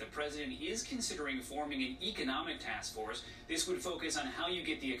learned that the president is considering forming an economic task force. This would focus on how you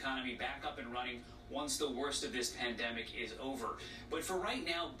get the economy back up and running once the worst of this pandemic is over. But for right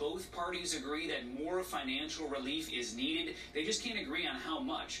now, both parties agree that more financial relief is needed. They just can't agree on how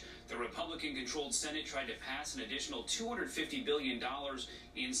much. The Republican-controlled Senate tried to pass an additional $250 billion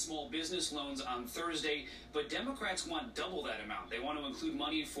in small business loans on Thursday, but Democrats want double that amount. They want to include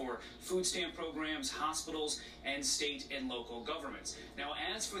money for food stamp programs, hospitals, and state and local governments. Now,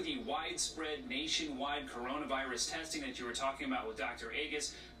 as for the widespread nationwide coronavirus testing that you were talking about with Dr.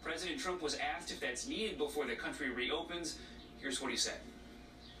 Agus, President Trump was asked if that's needed before the country reopens. Here's what he said.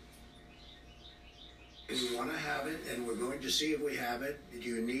 We want to have it, and we're going to see if we have it. Do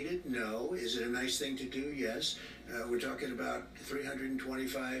you need it? No. Is it a nice thing to do? Yes. We're talking about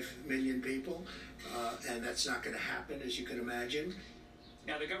 325 million people, and that's not going to happen, as you can imagine.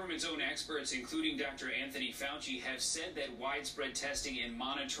 Now, the government's own experts, including Dr. Anthony Fauci, have said that widespread testing and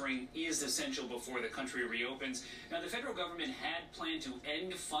monitoring is essential before the country reopens. Now, the federal government had planned to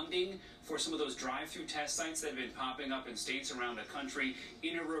end funding for some of those drive-through test sites that have been popping up in states around the country.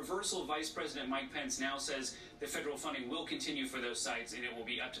 In a reversal, Vice President Mike Pence now says the federal funding will continue for those sites, and it will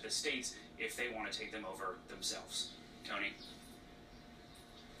be up to the states if they want to take them over themselves. Tony?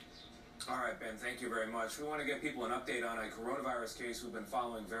 All right, Ben, thank you very much. We want to get people an update on a coronavirus case we've been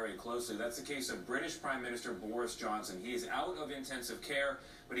following very closely. That's the case of British Prime Minister Boris Johnson. He is out of intensive care,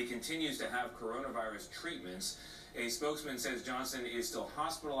 but he continues to have coronavirus treatments. A spokesman says Johnson is still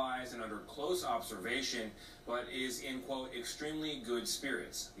hospitalized and under close observation, but is in, quote, extremely good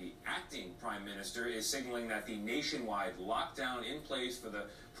spirits. The acting prime minister is signaling that the nationwide lockdown in place for the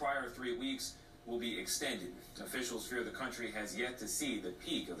prior 3 weeks will be extended. Officials fear the country has yet to see the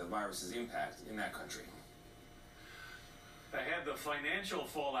peak of the virus's impact in that country. Ahead, the financial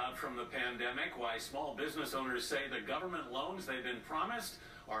fallout from the pandemic, why small business owners say the government loans they've been promised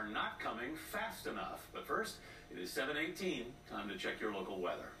are not coming fast enough. But first, it is 7:18. Time to check your local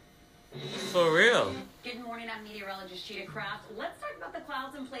weather. For real. Good morning, I'm meteorologist Cheetah Craft. Let's talk about the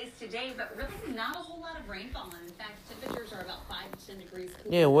clouds in place today, but really not a whole lot of rainfall. In fact, temperatures are about 5 to 10 degrees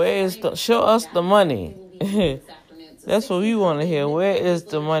cooler. Yeah, where is the, show us the money. That's what we want to hear. Where is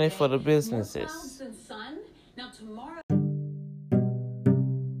the money for the businesses? More clouds than sun. Now tomorrow.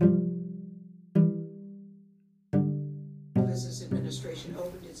 Business Administration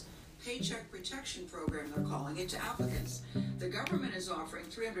opened its Paycheck Protection Program, they're calling it, to applicants. The government is offering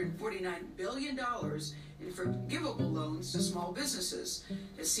 $349 billion in forgivable loans to small businesses.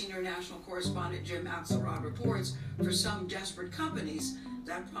 As senior national correspondent Jim Axelrod reports, for some desperate companies,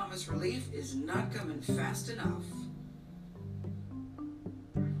 that promised relief is not coming fast enough.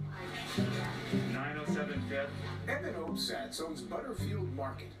 907 Fifth. Evan Obsatz owns Butterfield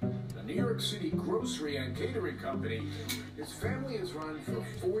Market, a New York City grocery and catering company his family has run for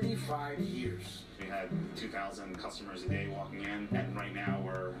 45 years. We had 2,000 customers a day walking in, and right now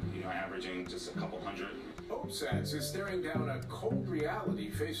we're averaging just a couple hundred. Obsatz is staring down a cold reality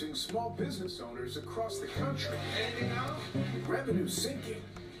facing small business owners across the country. Anything out? With revenue sinking,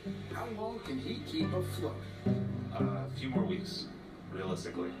 how long can he keep afloat? A few more weeks.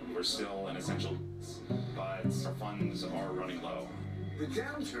 Realistically, we're still an essential, but our funds are running low. The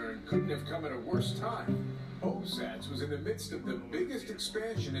downturn couldn't have come at a worse time. Obsatz was in the midst of the biggest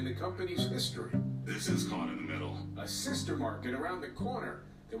expansion in the company's history. This is caught in the middle. A sister market around the corner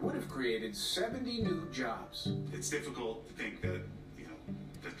that would have created 70 new jobs. It's difficult to think that,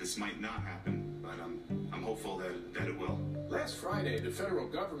 that this might not happen, but I'm hopeful that it will. Last Friday, the federal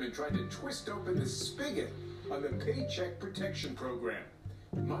government tried to twist open the spigot on the Paycheck Protection Program.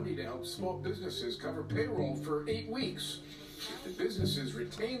 Money to help small businesses cover payroll for 8 weeks. If the businesses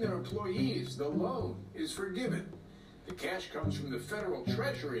retain their employees, the loan is forgiven. The cash comes from the federal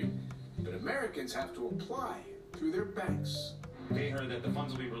treasury, but Americans have to apply through their banks. They heard that the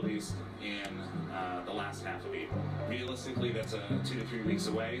funds will be released in the last half of April. Realistically, that's 2 to 3 weeks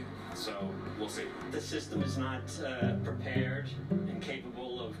away, so we'll see. The system is not prepared and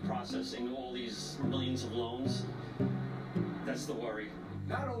capable of processing all these millions of loans. That's the worry.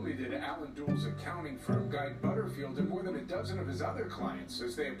 Not only did Alan Doole's accounting firm guide Butterfield and more than a dozen of his other clients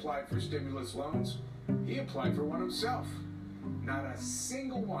as they applied for stimulus loans, he applied for one himself. Not a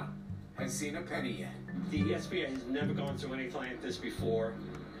single one has seen a penny yet. The SBA has never gone through anything like this before,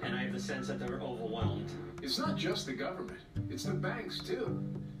 and I have the sense that they're overwhelmed. It's not just the government, it's the banks too.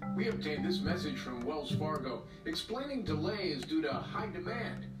 We obtained this message from Wells Fargo explaining delays due to high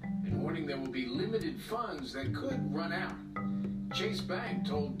demand and warning there will be limited funds that could run out. Chase Bank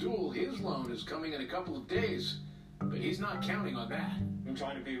told Doole his loan is coming in a couple of days, but he's not counting on that. I'm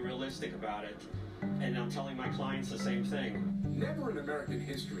trying to be realistic about it, and I'm telling my clients the same thing. Never in American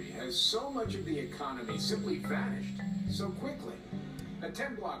history has so much of the economy simply vanished so quickly. A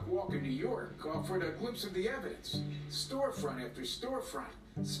 10-block walk in New York offered a glimpse of the evidence. Storefront after storefront,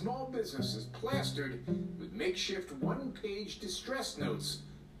 small businesses plastered with makeshift one-page distress notes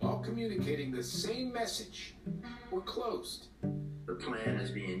all communicating the same message. We're closed. The plan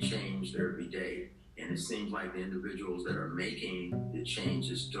is being changed every day, and it seems like the individuals that are making the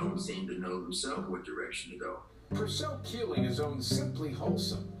changes don't seem to know themselves what direction to go. Purcell Keeling has owned Simply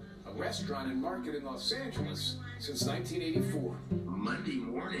Wholesome, a restaurant and market in Los Angeles, since 1984. Monday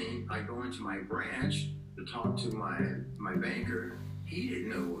morning, I go into my branch to talk to my banker. He didn't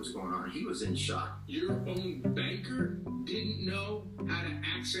know what was going on. He was in shock. Your own banker didn't know how to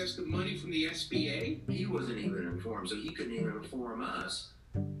access the money from the SBA? He wasn't even informed, so he couldn't even inform us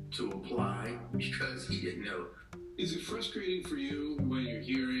to apply because he didn't know. Is it frustrating for you when you're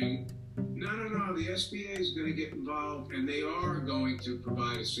hearing, no, the SBA is going to get involved and they are going to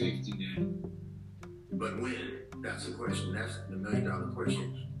provide a safety net? But when? That's the question. That's the million-dollar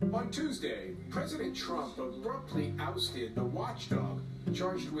question. On Tuesday, President Trump abruptly ousted the watchdog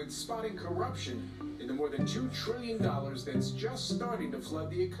charged with spotting corruption in the more than $2 trillion that's just starting to flood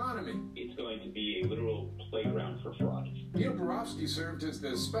the economy. It's going to be a literal playground for fraud. Neil Barofsky served as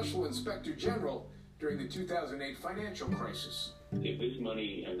the Special Inspector General during the 2008 financial crisis. If this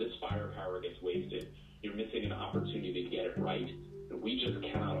money and this firepower gets wasted, you're missing an opportunity to get it right. And we just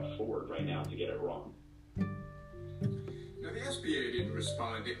cannot afford right now to get it wrong. Now, the SBA didn't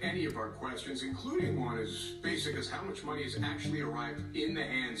respond to any of our questions, including one as basic as how much money has actually arrived in the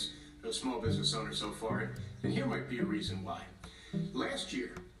hands of small business owners so far. And here might be a reason why. Last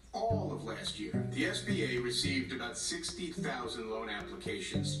year, all of last year, the SBA received about 60,000 loan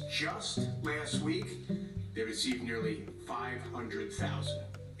applications. Just last week, they received nearly 500,000.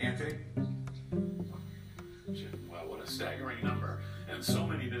 Anthony? Well, what a staggering number. And so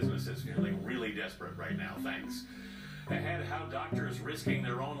many businesses feeling really desperate right now. Thanks. Ahead, how doctors risking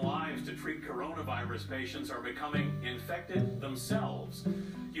their own lives to treat coronavirus patients are becoming infected themselves.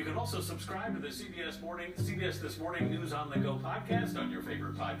 You can also subscribe to the CBS This Morning News on the Go podcast on your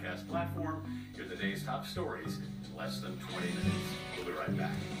favorite podcast platform. Hear the day's top stories in less than 20 minutes. We'll be right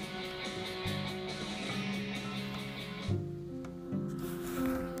back.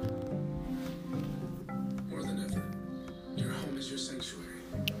 More than ever, your home is your sanctuary.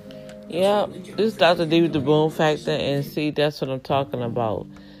 Yeah, this is Dr. D with the Boom Factor, and see, that's what I'm talking about.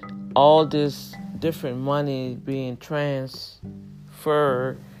 All this different money being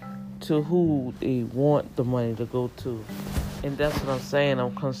transferred to who they want the money to go to. And that's what I'm saying.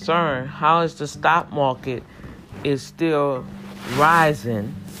 I'm concerned. How is the stock market is still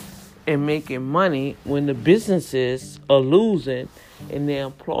rising and making money when the businesses are losing and their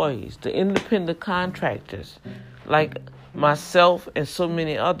employees, the independent contractors, like myself and so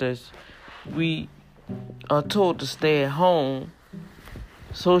many others, we are told to stay at home,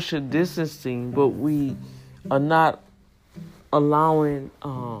 social distancing, but we are not allowing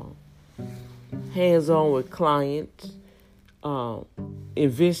hands-on with clients,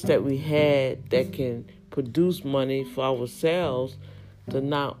 events that we had that can produce money for ourselves to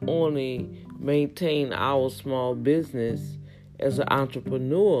not only maintain our small business as an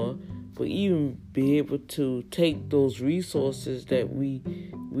entrepreneur, but even be able to take those resources that we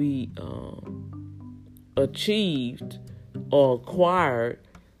achieved or acquired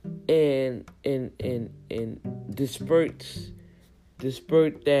and distribute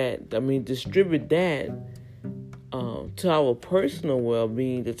that to our personal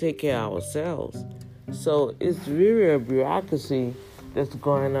well-being to take care of ourselves. So it's really a bureaucracy that's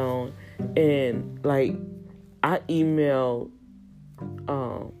going on. And like I emailed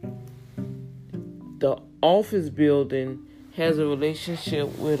the office building has a relationship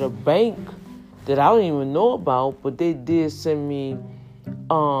with a bank that I don't even know about, but they did send me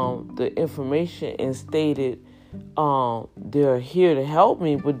the information and stated they're here to help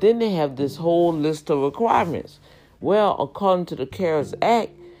me, but then they have this whole list of requirements. Well, according to the CARES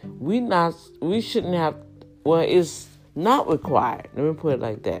Act, we shouldn't have, well, it's not required. Let me put it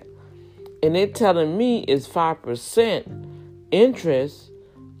like that. And they're telling me it's 5% interest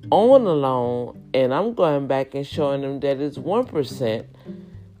on the loan, and I'm going back and showing them that it's 1%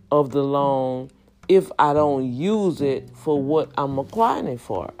 of the loan if I don't use it for what I'm acquiring it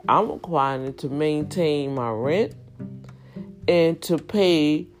for. I'm acquiring it to maintain my rent and to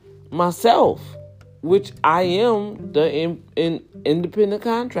pay myself, which I am the independent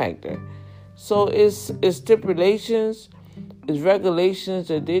contractor. So it's stipulations, it's regulations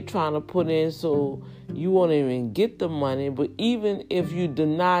that they're trying to put in so you won't even get the money. But even if you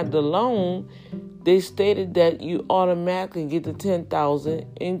deny the loan, they stated that you automatically get the $10,000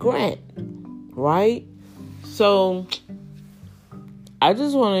 in grant, right? So I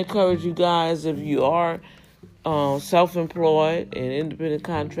just want to encourage you guys, if you are self-employed and independent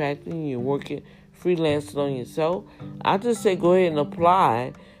contracting, you're working freelancing on yourself, I just say go ahead and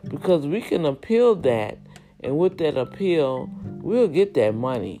apply, because we can appeal that, and with that appeal, we'll get that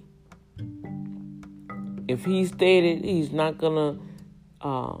money. If he stated he's not gonna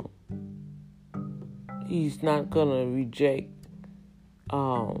reject,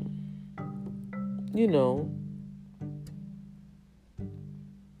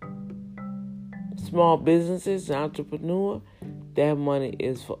 small businesses and entrepreneur, that money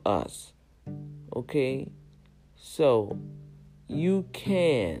is for us. Okay? So, you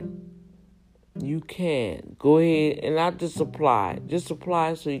can go ahead and not just apply. Just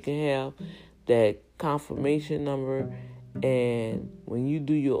apply so you can have that confirmation number. And when you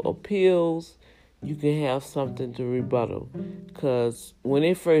do your appeals, you can have something to rebuttal. Because when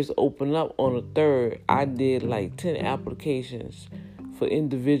it first opened up on the 3rd, I did like 10 applications for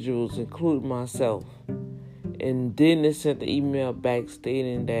individuals, including myself. And then they sent the email back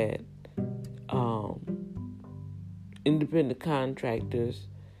stating that independent contractors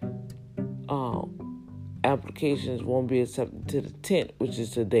applications won't be accepted to the 10th, which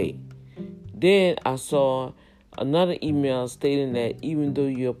is today. Then I saw another email stating that even though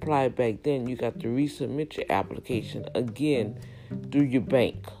you applied back then, you got to resubmit your application again through your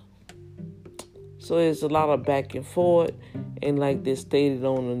bank. So there's a lot of back and forth, and like they stated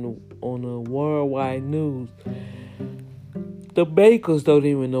on the worldwide news, the bankers don't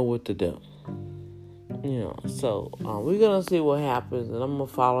even know what to do. So we're gonna see what happens, and I'm gonna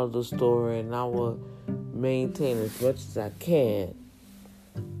follow the story, and I will maintain as much as I can.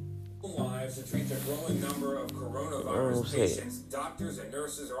 Lives to treat the growing number of coronavirus patients, doctors and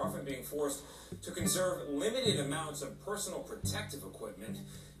nurses are often being forced to conserve limited amounts of personal protective equipment.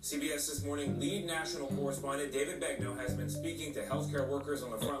 CBS This Morning lead national correspondent David Begnaud has been speaking to healthcare workers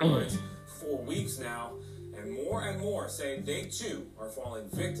on the front lines for weeks now, and more say they too are falling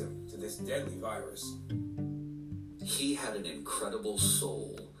victim to this deadly virus. He had an incredible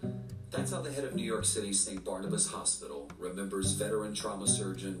soul. That's how the head of New York City's St. Barnabas Hospital remembers veteran trauma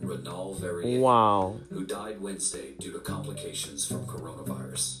surgeon Renal Verrier, who died Wednesday due to complications from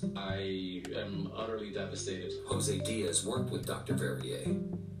coronavirus. I am utterly devastated. Jose Diaz worked with Dr. Verrier,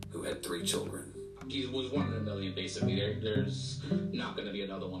 who had 3 children. He was one in a million, basically. There's not going to be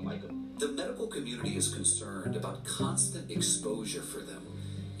another one like him. The medical community is concerned about constant exposure for them,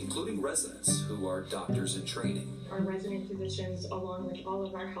 including residents who are doctors in training. Our resident physicians, along with all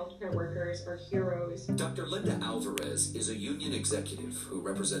of our healthcare workers, are heroes. Dr. Linda Alvarez is a union executive who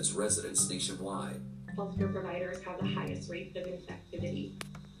represents residents nationwide. Healthcare providers have the highest rates of infectivity.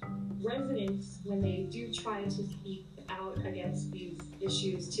 Residents, when they do try to speak out against these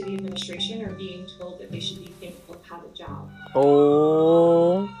issues to the administration, are being told that they should be thankful to have a job.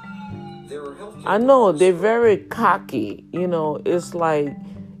 Oh, I know, they're very cocky. It's like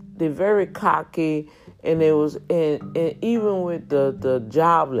they're very cocky. And it was, and even with the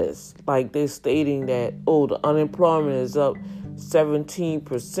jobless, like they're stating that, the unemployment is up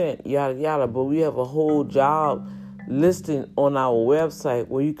 17%, yada, yada. But we have a whole job listing on our website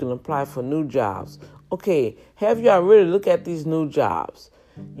where you can apply for new jobs. Okay, have y'all really look at these new jobs?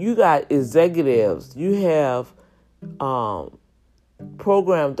 You got executives, you have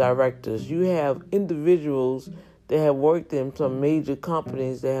program directors, you have individuals that have worked in some major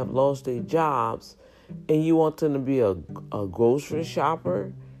companies that have lost their jobs. And you want them to be a grocery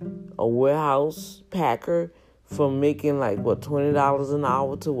shopper, a warehouse packer, from making like $20 an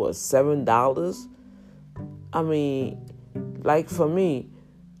hour to $7? I mean, like for me,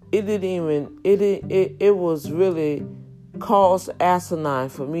 it was really cost asinine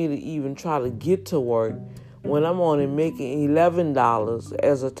for me to even try to get to work when I'm only making $11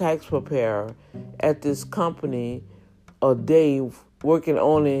 as a tax preparer at this company a day, working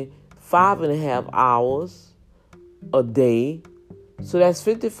only 5.5 hours a day. So that's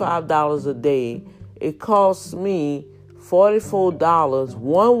 $55 a day. It costs me $44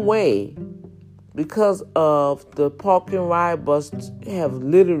 one way because of the park and ride bus have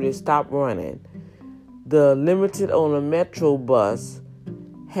literally stopped running. The limited on the Metro bus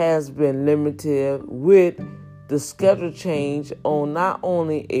has been limited with the schedule change on not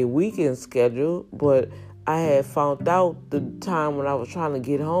only a weekend schedule, but I had found out the time when I was trying to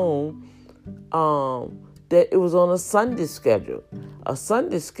get home that it was on a Sunday schedule. A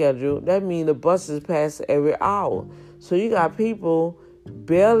Sunday schedule, that means the buses pass every hour. So you got people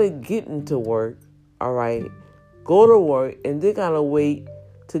barely getting to work, all right, go to work, and they gotta wait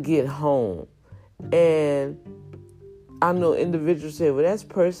to get home. And I know individuals say, well, that's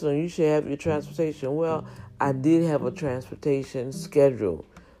personal, you should have your transportation. Well, I did have a transportation schedule,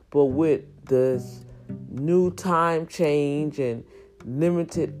 but with this new time change and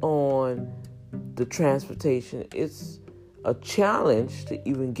limited on the transportation. It's a challenge to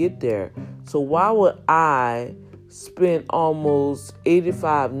even get there. So why would I spend almost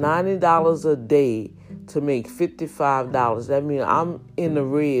 $85, $90 a day to make $55? That means I'm in the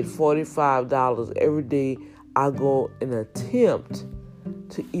red $45 every day I go and attempt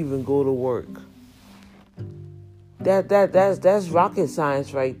to even go to work. That's rocket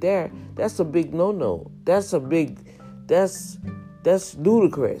science right there. That's a big no-no. That's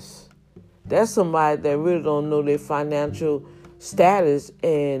ludicrous. That's somebody that really don't know their financial status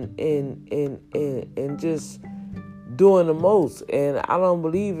and just doing the most. And I don't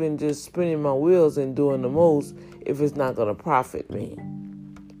believe in just spinning my wheels and doing the most if it's not going to profit me.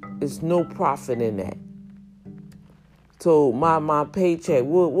 There's no profit in that. So my paycheck,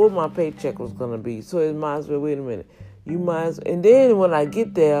 what my paycheck was going to be. So it might as well, wait a minute. And then when I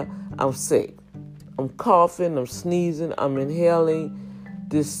get there, I'm sick. I'm coughing, I'm sneezing, I'm inhaling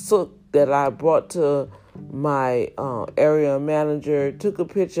this soot that I brought to my area manager, took a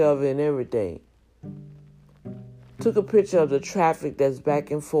picture of it and everything. Took a picture of the traffic that's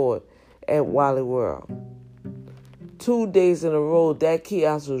back and forth at Wally World. 2 days in a row, that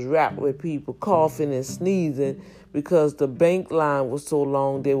kiosk was wrapped with people coughing and sneezing because the bank line was so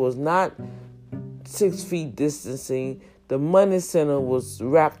long. There was not 6 feet distancing. The money center was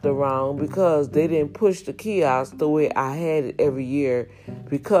wrapped around because they didn't push the kiosk the way I had it every year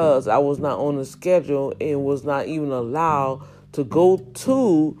because I was not on the schedule and was not even allowed to go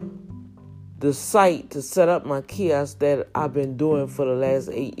to the site to set up my kiosk that I've been doing for the last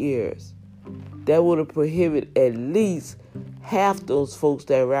 8 years. That would have prohibited at least half those folks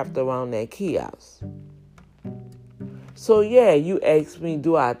that wrapped around that kiosk. So yeah, you asked me,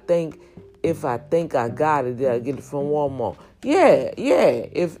 do I think if I think I got it, did I get it from Walmart? Yeah.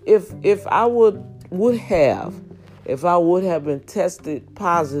 If I would have been tested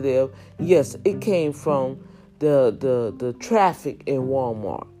positive, yes, it came from the traffic in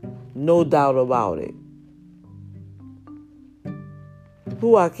Walmart. No doubt about it.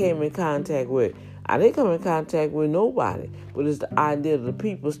 Who I came in contact with? I didn't come in contact with nobody. But it's the idea of the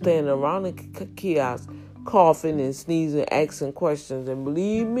people standing around the kiosk, coughing and sneezing, asking questions. And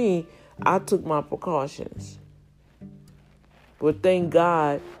believe me, I took my precautions. But thank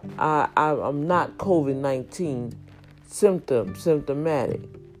God I'm not COVID-19 symptomatic.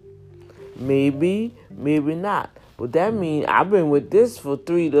 Maybe not. But that means I've been with this for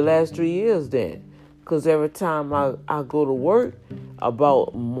the last 3 years then. Because every time I go to work,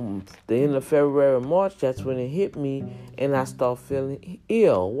 about the end of February or March, that's when it hit me and I start feeling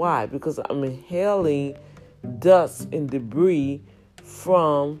ill. Why? Because I'm inhaling dust and debris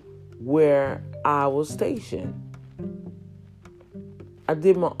from where I was stationed. I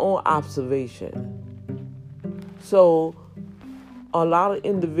did my own observation. So a lot of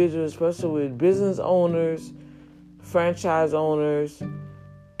individuals, especially with business owners, franchise owners,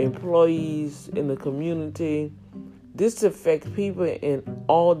 employees in the community, this affects people in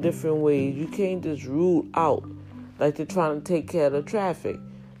all different ways. You can't just rule out like they're trying to take care of the traffic.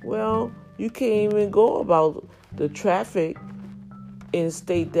 Well, you can't even go about the traffic in a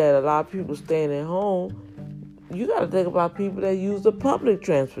state that a lot of people staying at home. You got to think about people that use the public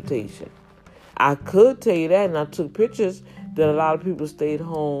transportation. I could tell you that, and I took pictures that a lot of people stayed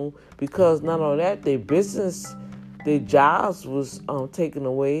home because not only that, their business, their jobs was taken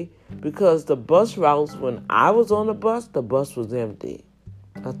away because the bus routes, when I was on the bus was empty.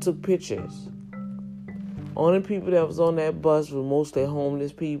 I took pictures. Only people that was on that bus were mostly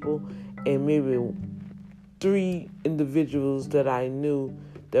homeless people and maybe 3 individuals that I knew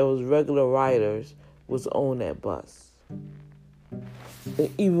that was regular riders was on that bus. And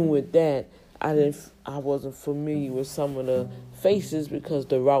even with that, I wasn't familiar with some of the faces because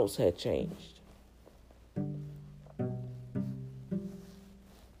the routes had changed.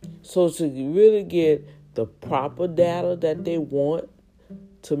 So to really get the proper data that they want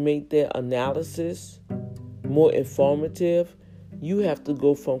to make their analysis more informative, you have to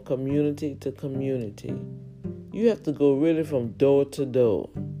go from community to community. You have to go really from door to door.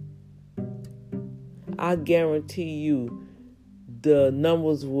 I guarantee you the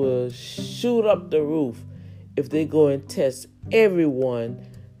numbers will shoot up the roof if they go and test everyone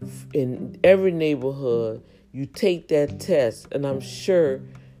in every neighborhood. You take that test, and I'm sure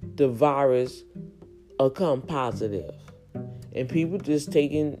the virus will come positive. And people just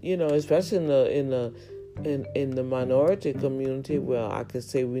taking, especially in the minority community. Well, I could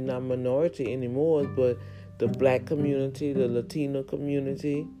say we're not minority anymore, but the black community, the Latino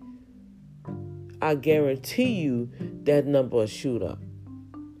community, I guarantee you that number will shoot up.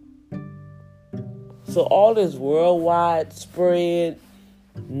 So all this worldwide spread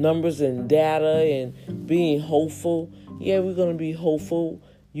numbers and data and being hopeful. Yeah, we're going to be hopeful.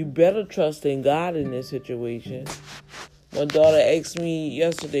 You better trust in God in this situation. My daughter asked me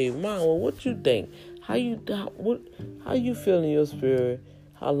yesterday, Mom, well, what you think? How you feel in your spirit?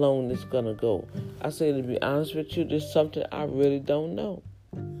 How long this gonna go? I say, to be honest with you, this is something I really don't know.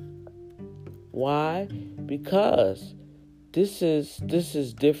 Why? Because this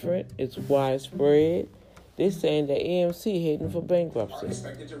is different. It's widespread. They're saying that AMC heading for bankruptcy. Are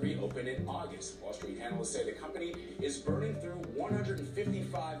expected to reopen in August. Wall Street analysts say the company is burning through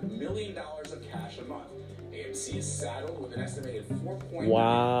 $155 million of cash a month. AMC is saddled with an estimated $4.9 billion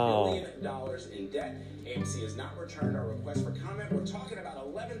in debt. AMC has not returned our request for comment. We're talking about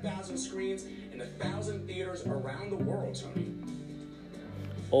 11,000 screens in 1,000 theaters around the world, Tony.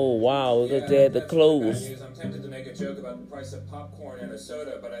 Oh, wow. Because they had to close. I'm tempted to make a joke about the price of popcorn and a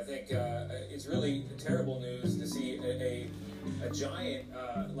soda, but I think it's really terrible news to see a giant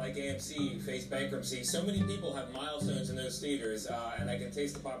like AMC face bankruptcy. So many people have milestones in those theaters, and I can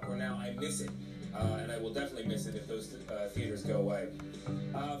taste the popcorn now. I miss it. And I will definitely miss it if those theaters go away.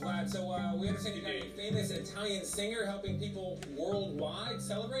 Vlad, so we understand you're a famous Italian singer helping people worldwide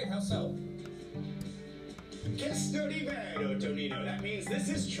celebrate. How so? Questo di vero, Tonino. That means this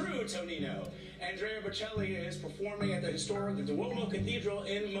is true, Tonino. Andrea Bocelli is performing at the historic Duomo Cathedral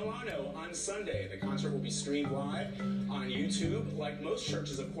in Milano on Sunday. The concert will be streamed live on YouTube. Like most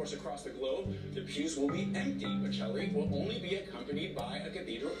churches, of course, across the globe, the pews will be empty. Bocelli will only be accompanied by a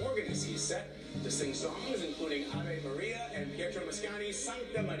cathedral organist. He's set to sing songs including Ave Maria and Pietro Mascagni's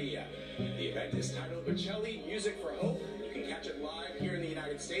Sancta Maria. The event is titled Bocelli Music for Hope. You can catch it live here in the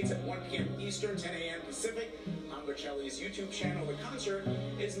United States at 1 p.m. Eastern, 10 a.m. Pacific on Bocelli's YouTube channel. The concert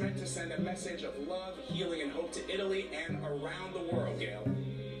is meant to send a message of love, healing, and hope to Italy and around the world, Gail.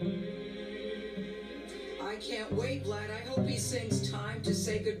 I can't wait, Vlad. I hope he sings Time to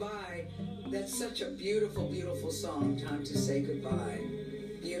Say Goodbye. That's such a beautiful, beautiful song, Time to Say Goodbye.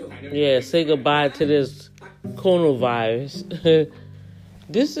 Beautiful. Yeah, say goodbye to this coronavirus.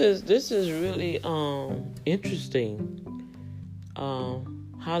 This is really interesting.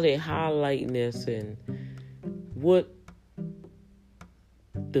 How they highlighting this and what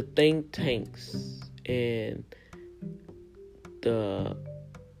the think tanks and the,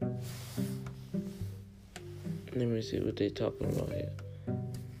 let me see what they're talking about here.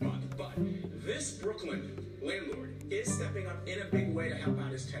 But this Brooklyn landlord is stepping up in a big way to help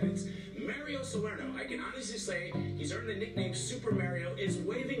out his tenants. Mario Salerno, I can honestly say he's earned the nickname Super Mario, is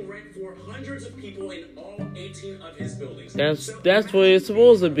waiving rent for hundreds of people in all 18 of his buildings. That's what it's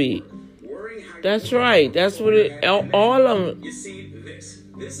supposed to be. That's right. That's what it, all of them. You see this.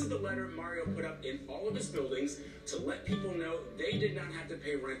 This is the letter Mario put up in all of his buildings to let people know they did not have to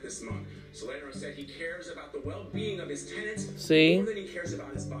pay rent this month. Salerno said he cares about the well-being of his tenants more than he cares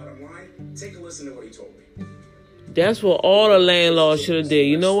about his bottom line. Take a listen to what he told me. That's what all the landlords should have did.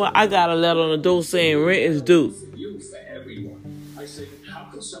 You know what? I got a letter on the door saying rent is due. For everyone. I said, how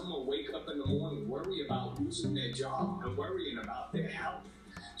can someone wake up in the morning, worry about losing their job and worrying about their health?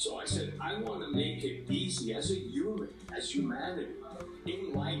 So I said, I want to make it easy as a human, as humanity,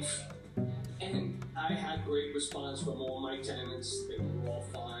 in life. And I had great response from all my tenants. They were all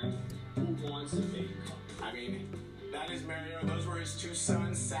fine. Who wants to make? I mean, that is Mario. Those were his two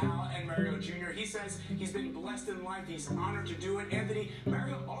sons, Sal and Mario Jr. He says he's been blessed in life. He's honored to do it. Anthony,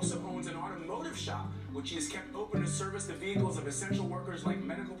 Mario also owns an automotive shop, which he has kept open to service the vehicles of essential workers like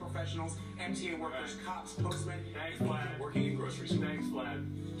medical professionals, MTA workers, cops, postmen, working in grocery stores. Thanks, Vlad.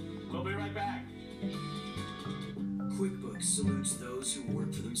 We'll be right back. QuickBooks salutes those who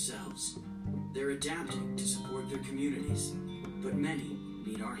work for themselves. They're adapting to support their communities, but many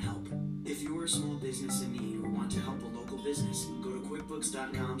need our help. If you're a small business in need or want to help a local business, go to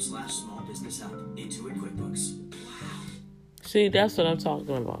QuickBooks.com/smallbusinesshelp. Intuit QuickBooks. See, that's what I'm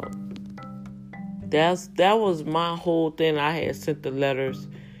talking about. That was my whole thing. I had sent the letters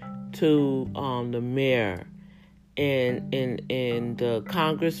to the mayor and the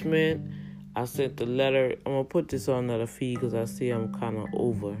congressman. I sent the letter. I'm gonna put this on another feed because I see I'm kind of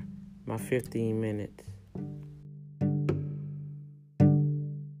over my 15 minutes.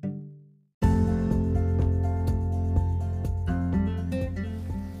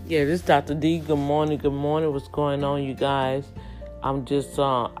 Yeah, this is Dr. D. Good morning. Good morning. What's going on, you guys? I'm just,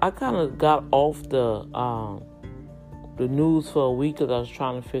 I kind of got off the news for a week because I was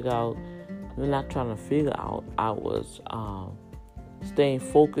trying to figure out, I was staying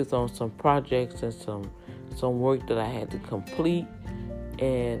focused on some projects and some work that I had to complete.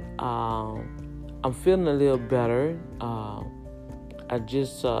 And I'm feeling a little better. I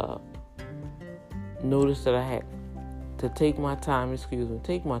just noticed that I had to take my time,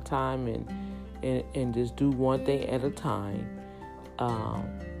 take my time and just do one thing at a time,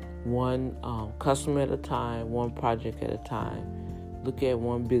 one customer at a time, one project at a time, look at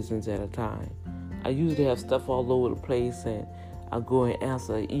one business at a time. I usually have stuff all over the place, and I go and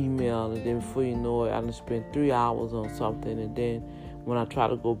answer an email, and then before you know it, I done spend 3 hours on something, and then when I try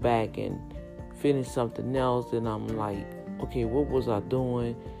to go back and finish something else, then I'm like, okay, what was I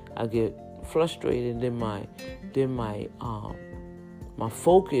doing? I get frustrated, and then my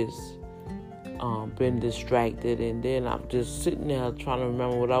focus been distracted, and then I'm just sitting there trying to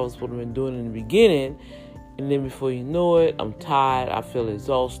remember what I was supposed to be doing in the beginning, and then before you know it, I'm tired, I feel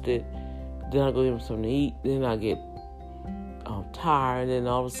exhausted, then I go get something to eat, then I get tired, and then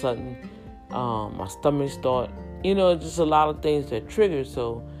all of a sudden my stomach start, just a lot of things that trigger.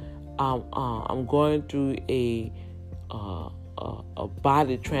 So I'm going through a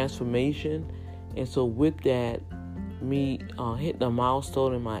body transformation, and so with that, me hitting a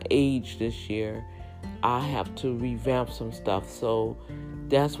milestone in my age this year, I have to revamp some stuff. So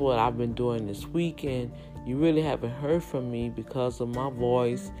that's what I've been doing this week, and you really haven't heard from me because of my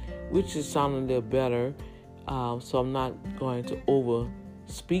voice, which is sounding a little better. So I'm not going to over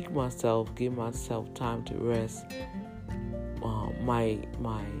speak myself, give myself time to rest my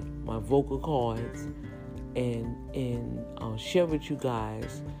vocal cords, and share with you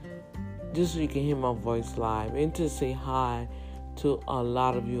guys just so you can hear my voice live, and to say hi to a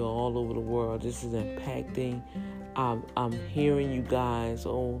lot of you all over the world. This is impacting. I'm hearing you guys.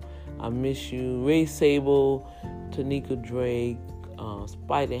 Oh, I miss you. Ray Sable, Tanika Drake,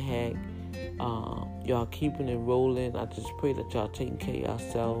 Spider Hack. Y'all keeping it rolling. I just pray that y'all taking care of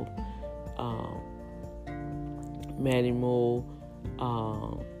yourself. Maddie Moore,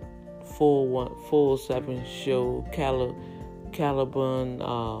 407 show, Caliban.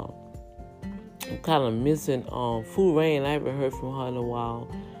 I'm kind of missing Fu Rain. I haven't heard from her in a while.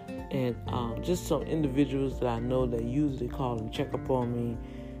 And just some individuals that I know that usually call and check up on me.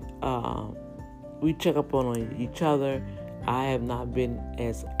 We check up on each other. I have not been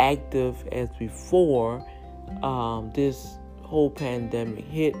as active as before this whole pandemic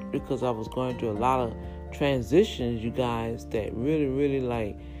hit, because I was going through a lot of transitions, you guys, that really, really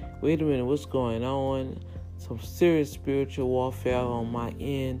like, wait a minute, what's going on? Some serious spiritual warfare on my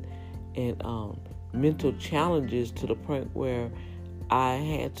end, and mental challenges to the point where I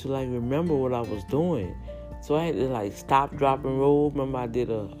had to remember what I was doing. So I had to stop, drop, and roll. Remember, I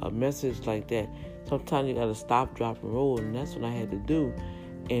did a message like that. Sometimes you gotta stop, drop, and roll, and that's what I had to do.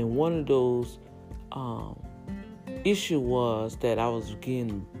 And one of those issue was that I was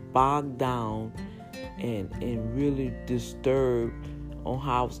getting bogged down and really disturbed on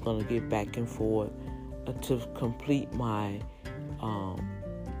how I was gonna get back and forth to complete my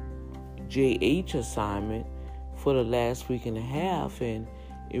JH assignment for the last week and a half, and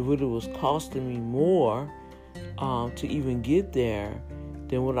it really was costing me more to even get there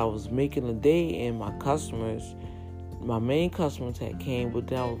than what I was making a day. And my customers, my main customers had came, but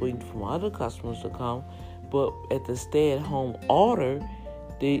then I was waiting for my other customers to come. But at the stay-at-home order,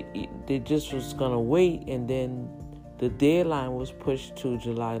 they just was gonna wait, and then the deadline was pushed to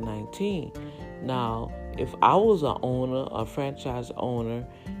July 19th. Now, if I was an owner, a franchise owner,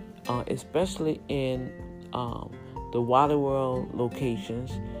 especially in the Wally World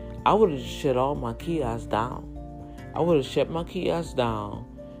locations, I would have shut all my kiosks down. I would have shut my kiosks down.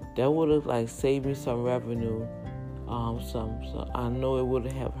 That would have saved me some revenue. So I know it would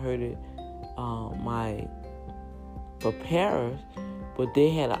have hurted my preparers, but they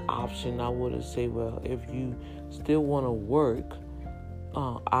had an option. I would have said, well, if you still want to work,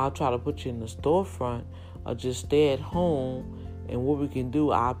 I'll try to put you in the storefront, or just stay at home. And what we can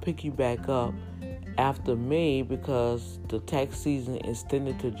do, I'll pick you back up after May, because the tax season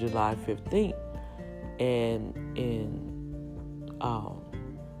extended to July 15th. And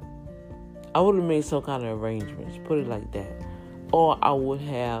I would have made some kind of arrangements, put it like that. Or I would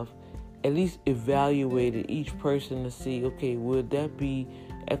have at least evaluated each person to see, okay, would that be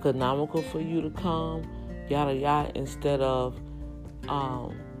economical for you to come, yada yada, instead of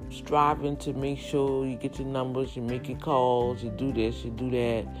striving to make sure you get your numbers, you make your calls, you do this, you do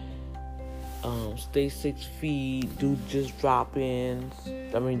that, stay 6 feet, do just drop-offs.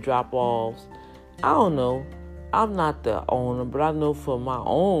 I don't know. I'm not the owner, but I know for my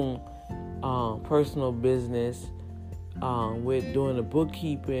own personal business, with doing the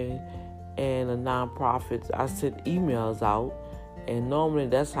bookkeeping and the nonprofits, I send emails out, and normally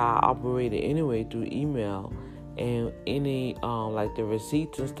that's how I operate it anyway, through email. And any the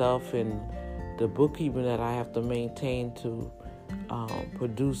receipts and stuff, and the bookkeeping that I have to maintain to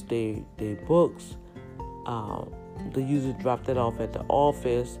produce their books, They usually drop that off at the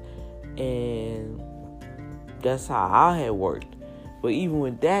office, and that's how I had worked. But even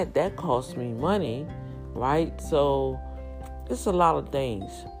with that cost me money, right? So it's a lot of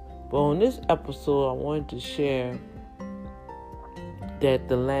things. But on this episode, I wanted to share that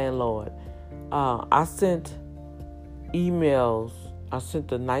the landlord, I sent emails. I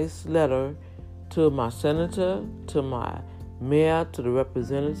sent a nice letter to my senator, to my mayor, to the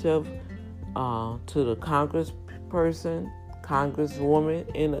representative, to the congressperson, congresswoman,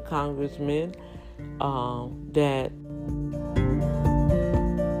 and the congressman, that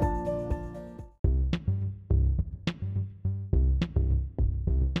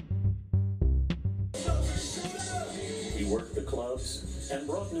he worked the clubs and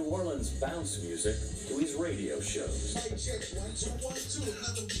brought New Orleans bounce music to his radio shows.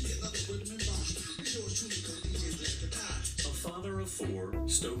 A father of four,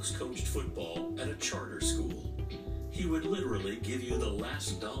 Stokes coached football at a charter school. He would literally give you the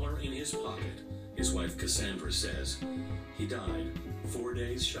last dollar in his pocket, his wife Cassandra says. He died 4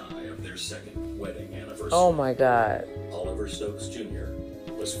 days shy of their second wedding anniversary. Oh my God. Oliver Stokes Jr.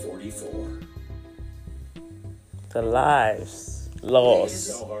 was 44. The lives lost. It's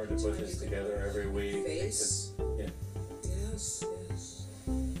so hard to put this together every week. Face? Yeah. Yes.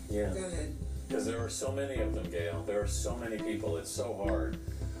 Yeah. Go ahead. Because there are so many of them, Gail. There are so many people. It's so hard.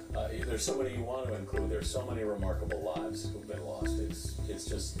 There's so many you want to include. There's so many remarkable lives who've been lost. It's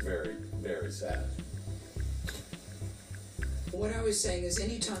just very, very sad. What I was saying is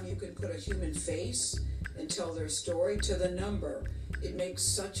anytime you can put a human face and tell their story to the number, it makes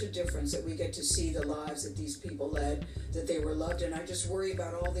such a difference that we get to see the lives that these people led, that they were loved. And I just worry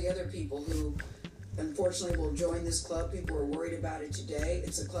about all the other people who unfortunately will join this club. People are worried about it today.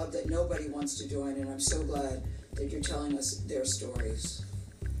 It's a club that nobody wants to join, and I'm so glad that you're telling us their stories.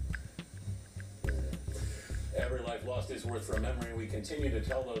 Every life lost is worth remembering. We continue to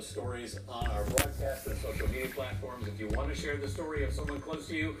tell those stories on our broadcast and social media platforms. If you want to share the story of someone close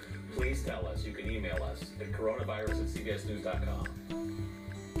to you, please tell us. You can email us at coronavirus@cbsnews.com.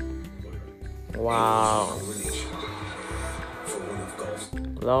 Wow.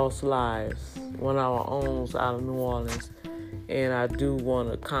 Lost lives. One of our own out of New Orleans. And I do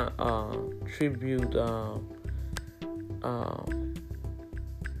want to tribute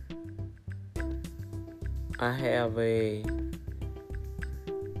I have a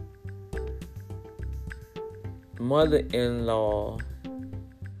mother-in-law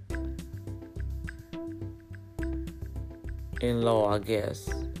I guess.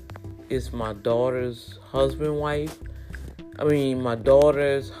 It's my daughter's husband wife. My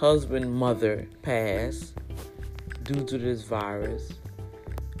daughter's husband mother passed due to this virus.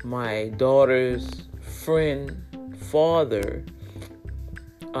 My daughter's friend father,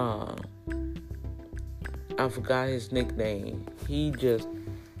 I forgot his nickname. He just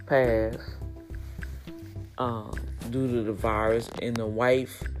passed due to the virus, and the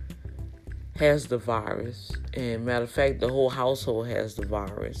wife has the virus. And matter of fact, the whole household has the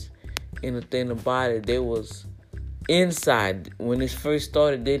virus. And the thing about it, they was inside. When this first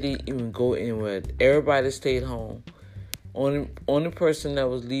started, they didn't even go anywhere. Everybody stayed home. Only person that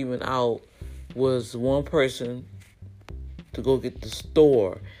was leaving out was one person to go get the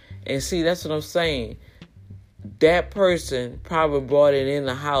store. And see, that's what I'm saying. That person probably brought it in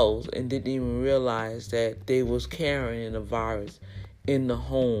the house and didn't even realize that they was carrying the virus in the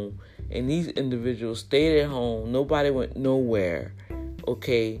home. And these individuals stayed at home. Nobody went nowhere.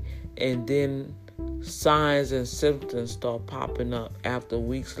 Okay? And then signs and symptoms start popping up after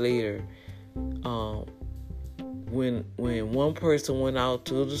weeks later. When one person went out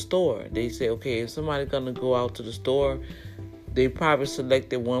to the store, they say, okay, if somebody's gonna go out to the store, they probably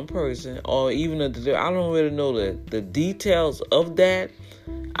selected one person, or even I don't really know the details of that.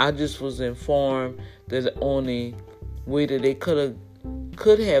 I just was informed that the only way that they could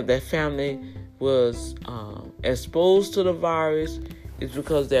have that family was exposed to the virus is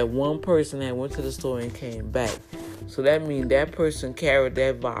because that one person had went to the store and came back. So that means that person carried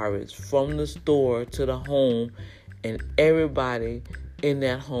that virus from the store to the home, and everybody in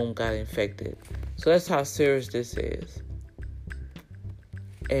that home got infected. So that's how serious this is.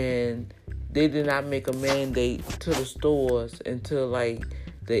 And they did not make a mandate to the stores until like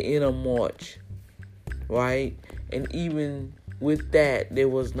the end of March, right? And even with that, they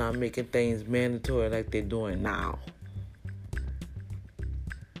was not making things mandatory like they're doing now.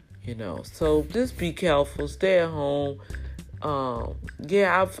 So just be careful, stay at home. I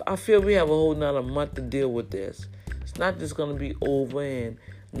feel we have a whole nother month to deal with this. It's not just going to be over and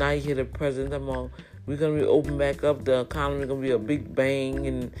now you hear the president, we're going to be open back up, the economy going to be a big bang,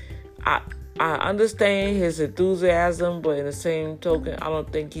 and I understand his enthusiasm, but in the same token, I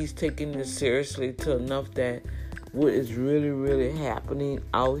don't think he's taking this seriously to enough that what is really, really happening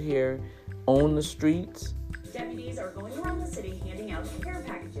out here on the streets. Deputies are going around the city handing out care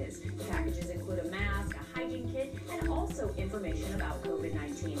packages. The packages include a mask, a hygiene kit, and also information about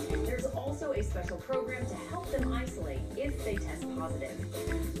COVID-19. There's also a special program to help them isolate if they test positive.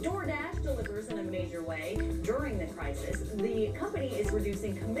 DoorDash delivers in a major way. During the crisis, the company is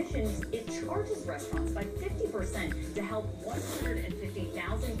reducing commissions it charges restaurants by 50% to help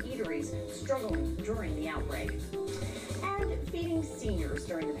 150,000 eateries struggling during the outbreak. And feeding seniors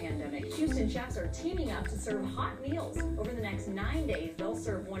during the pandemic. Houston chefs are teaming up to serve hot meals. Over the next 9 days, they'll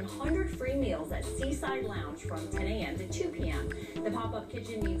serve 100 free meals at Seaside Lounge from 10 a.m. to 2 p.m. The pop-up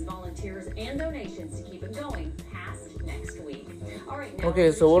kitchen needs volunteers and donations to keep it going past next week. All right, now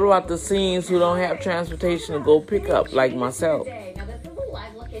okay, so what about the seniors who don't have transportation to go pick up, like myself? Now, that's a little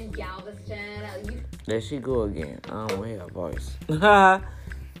live look in Galveston. There she go again. I don't want to hear her voice.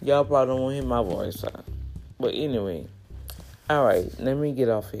 Y'all probably don't want to hear my voice. But anyway. All right, let me get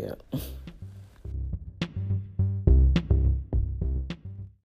off here.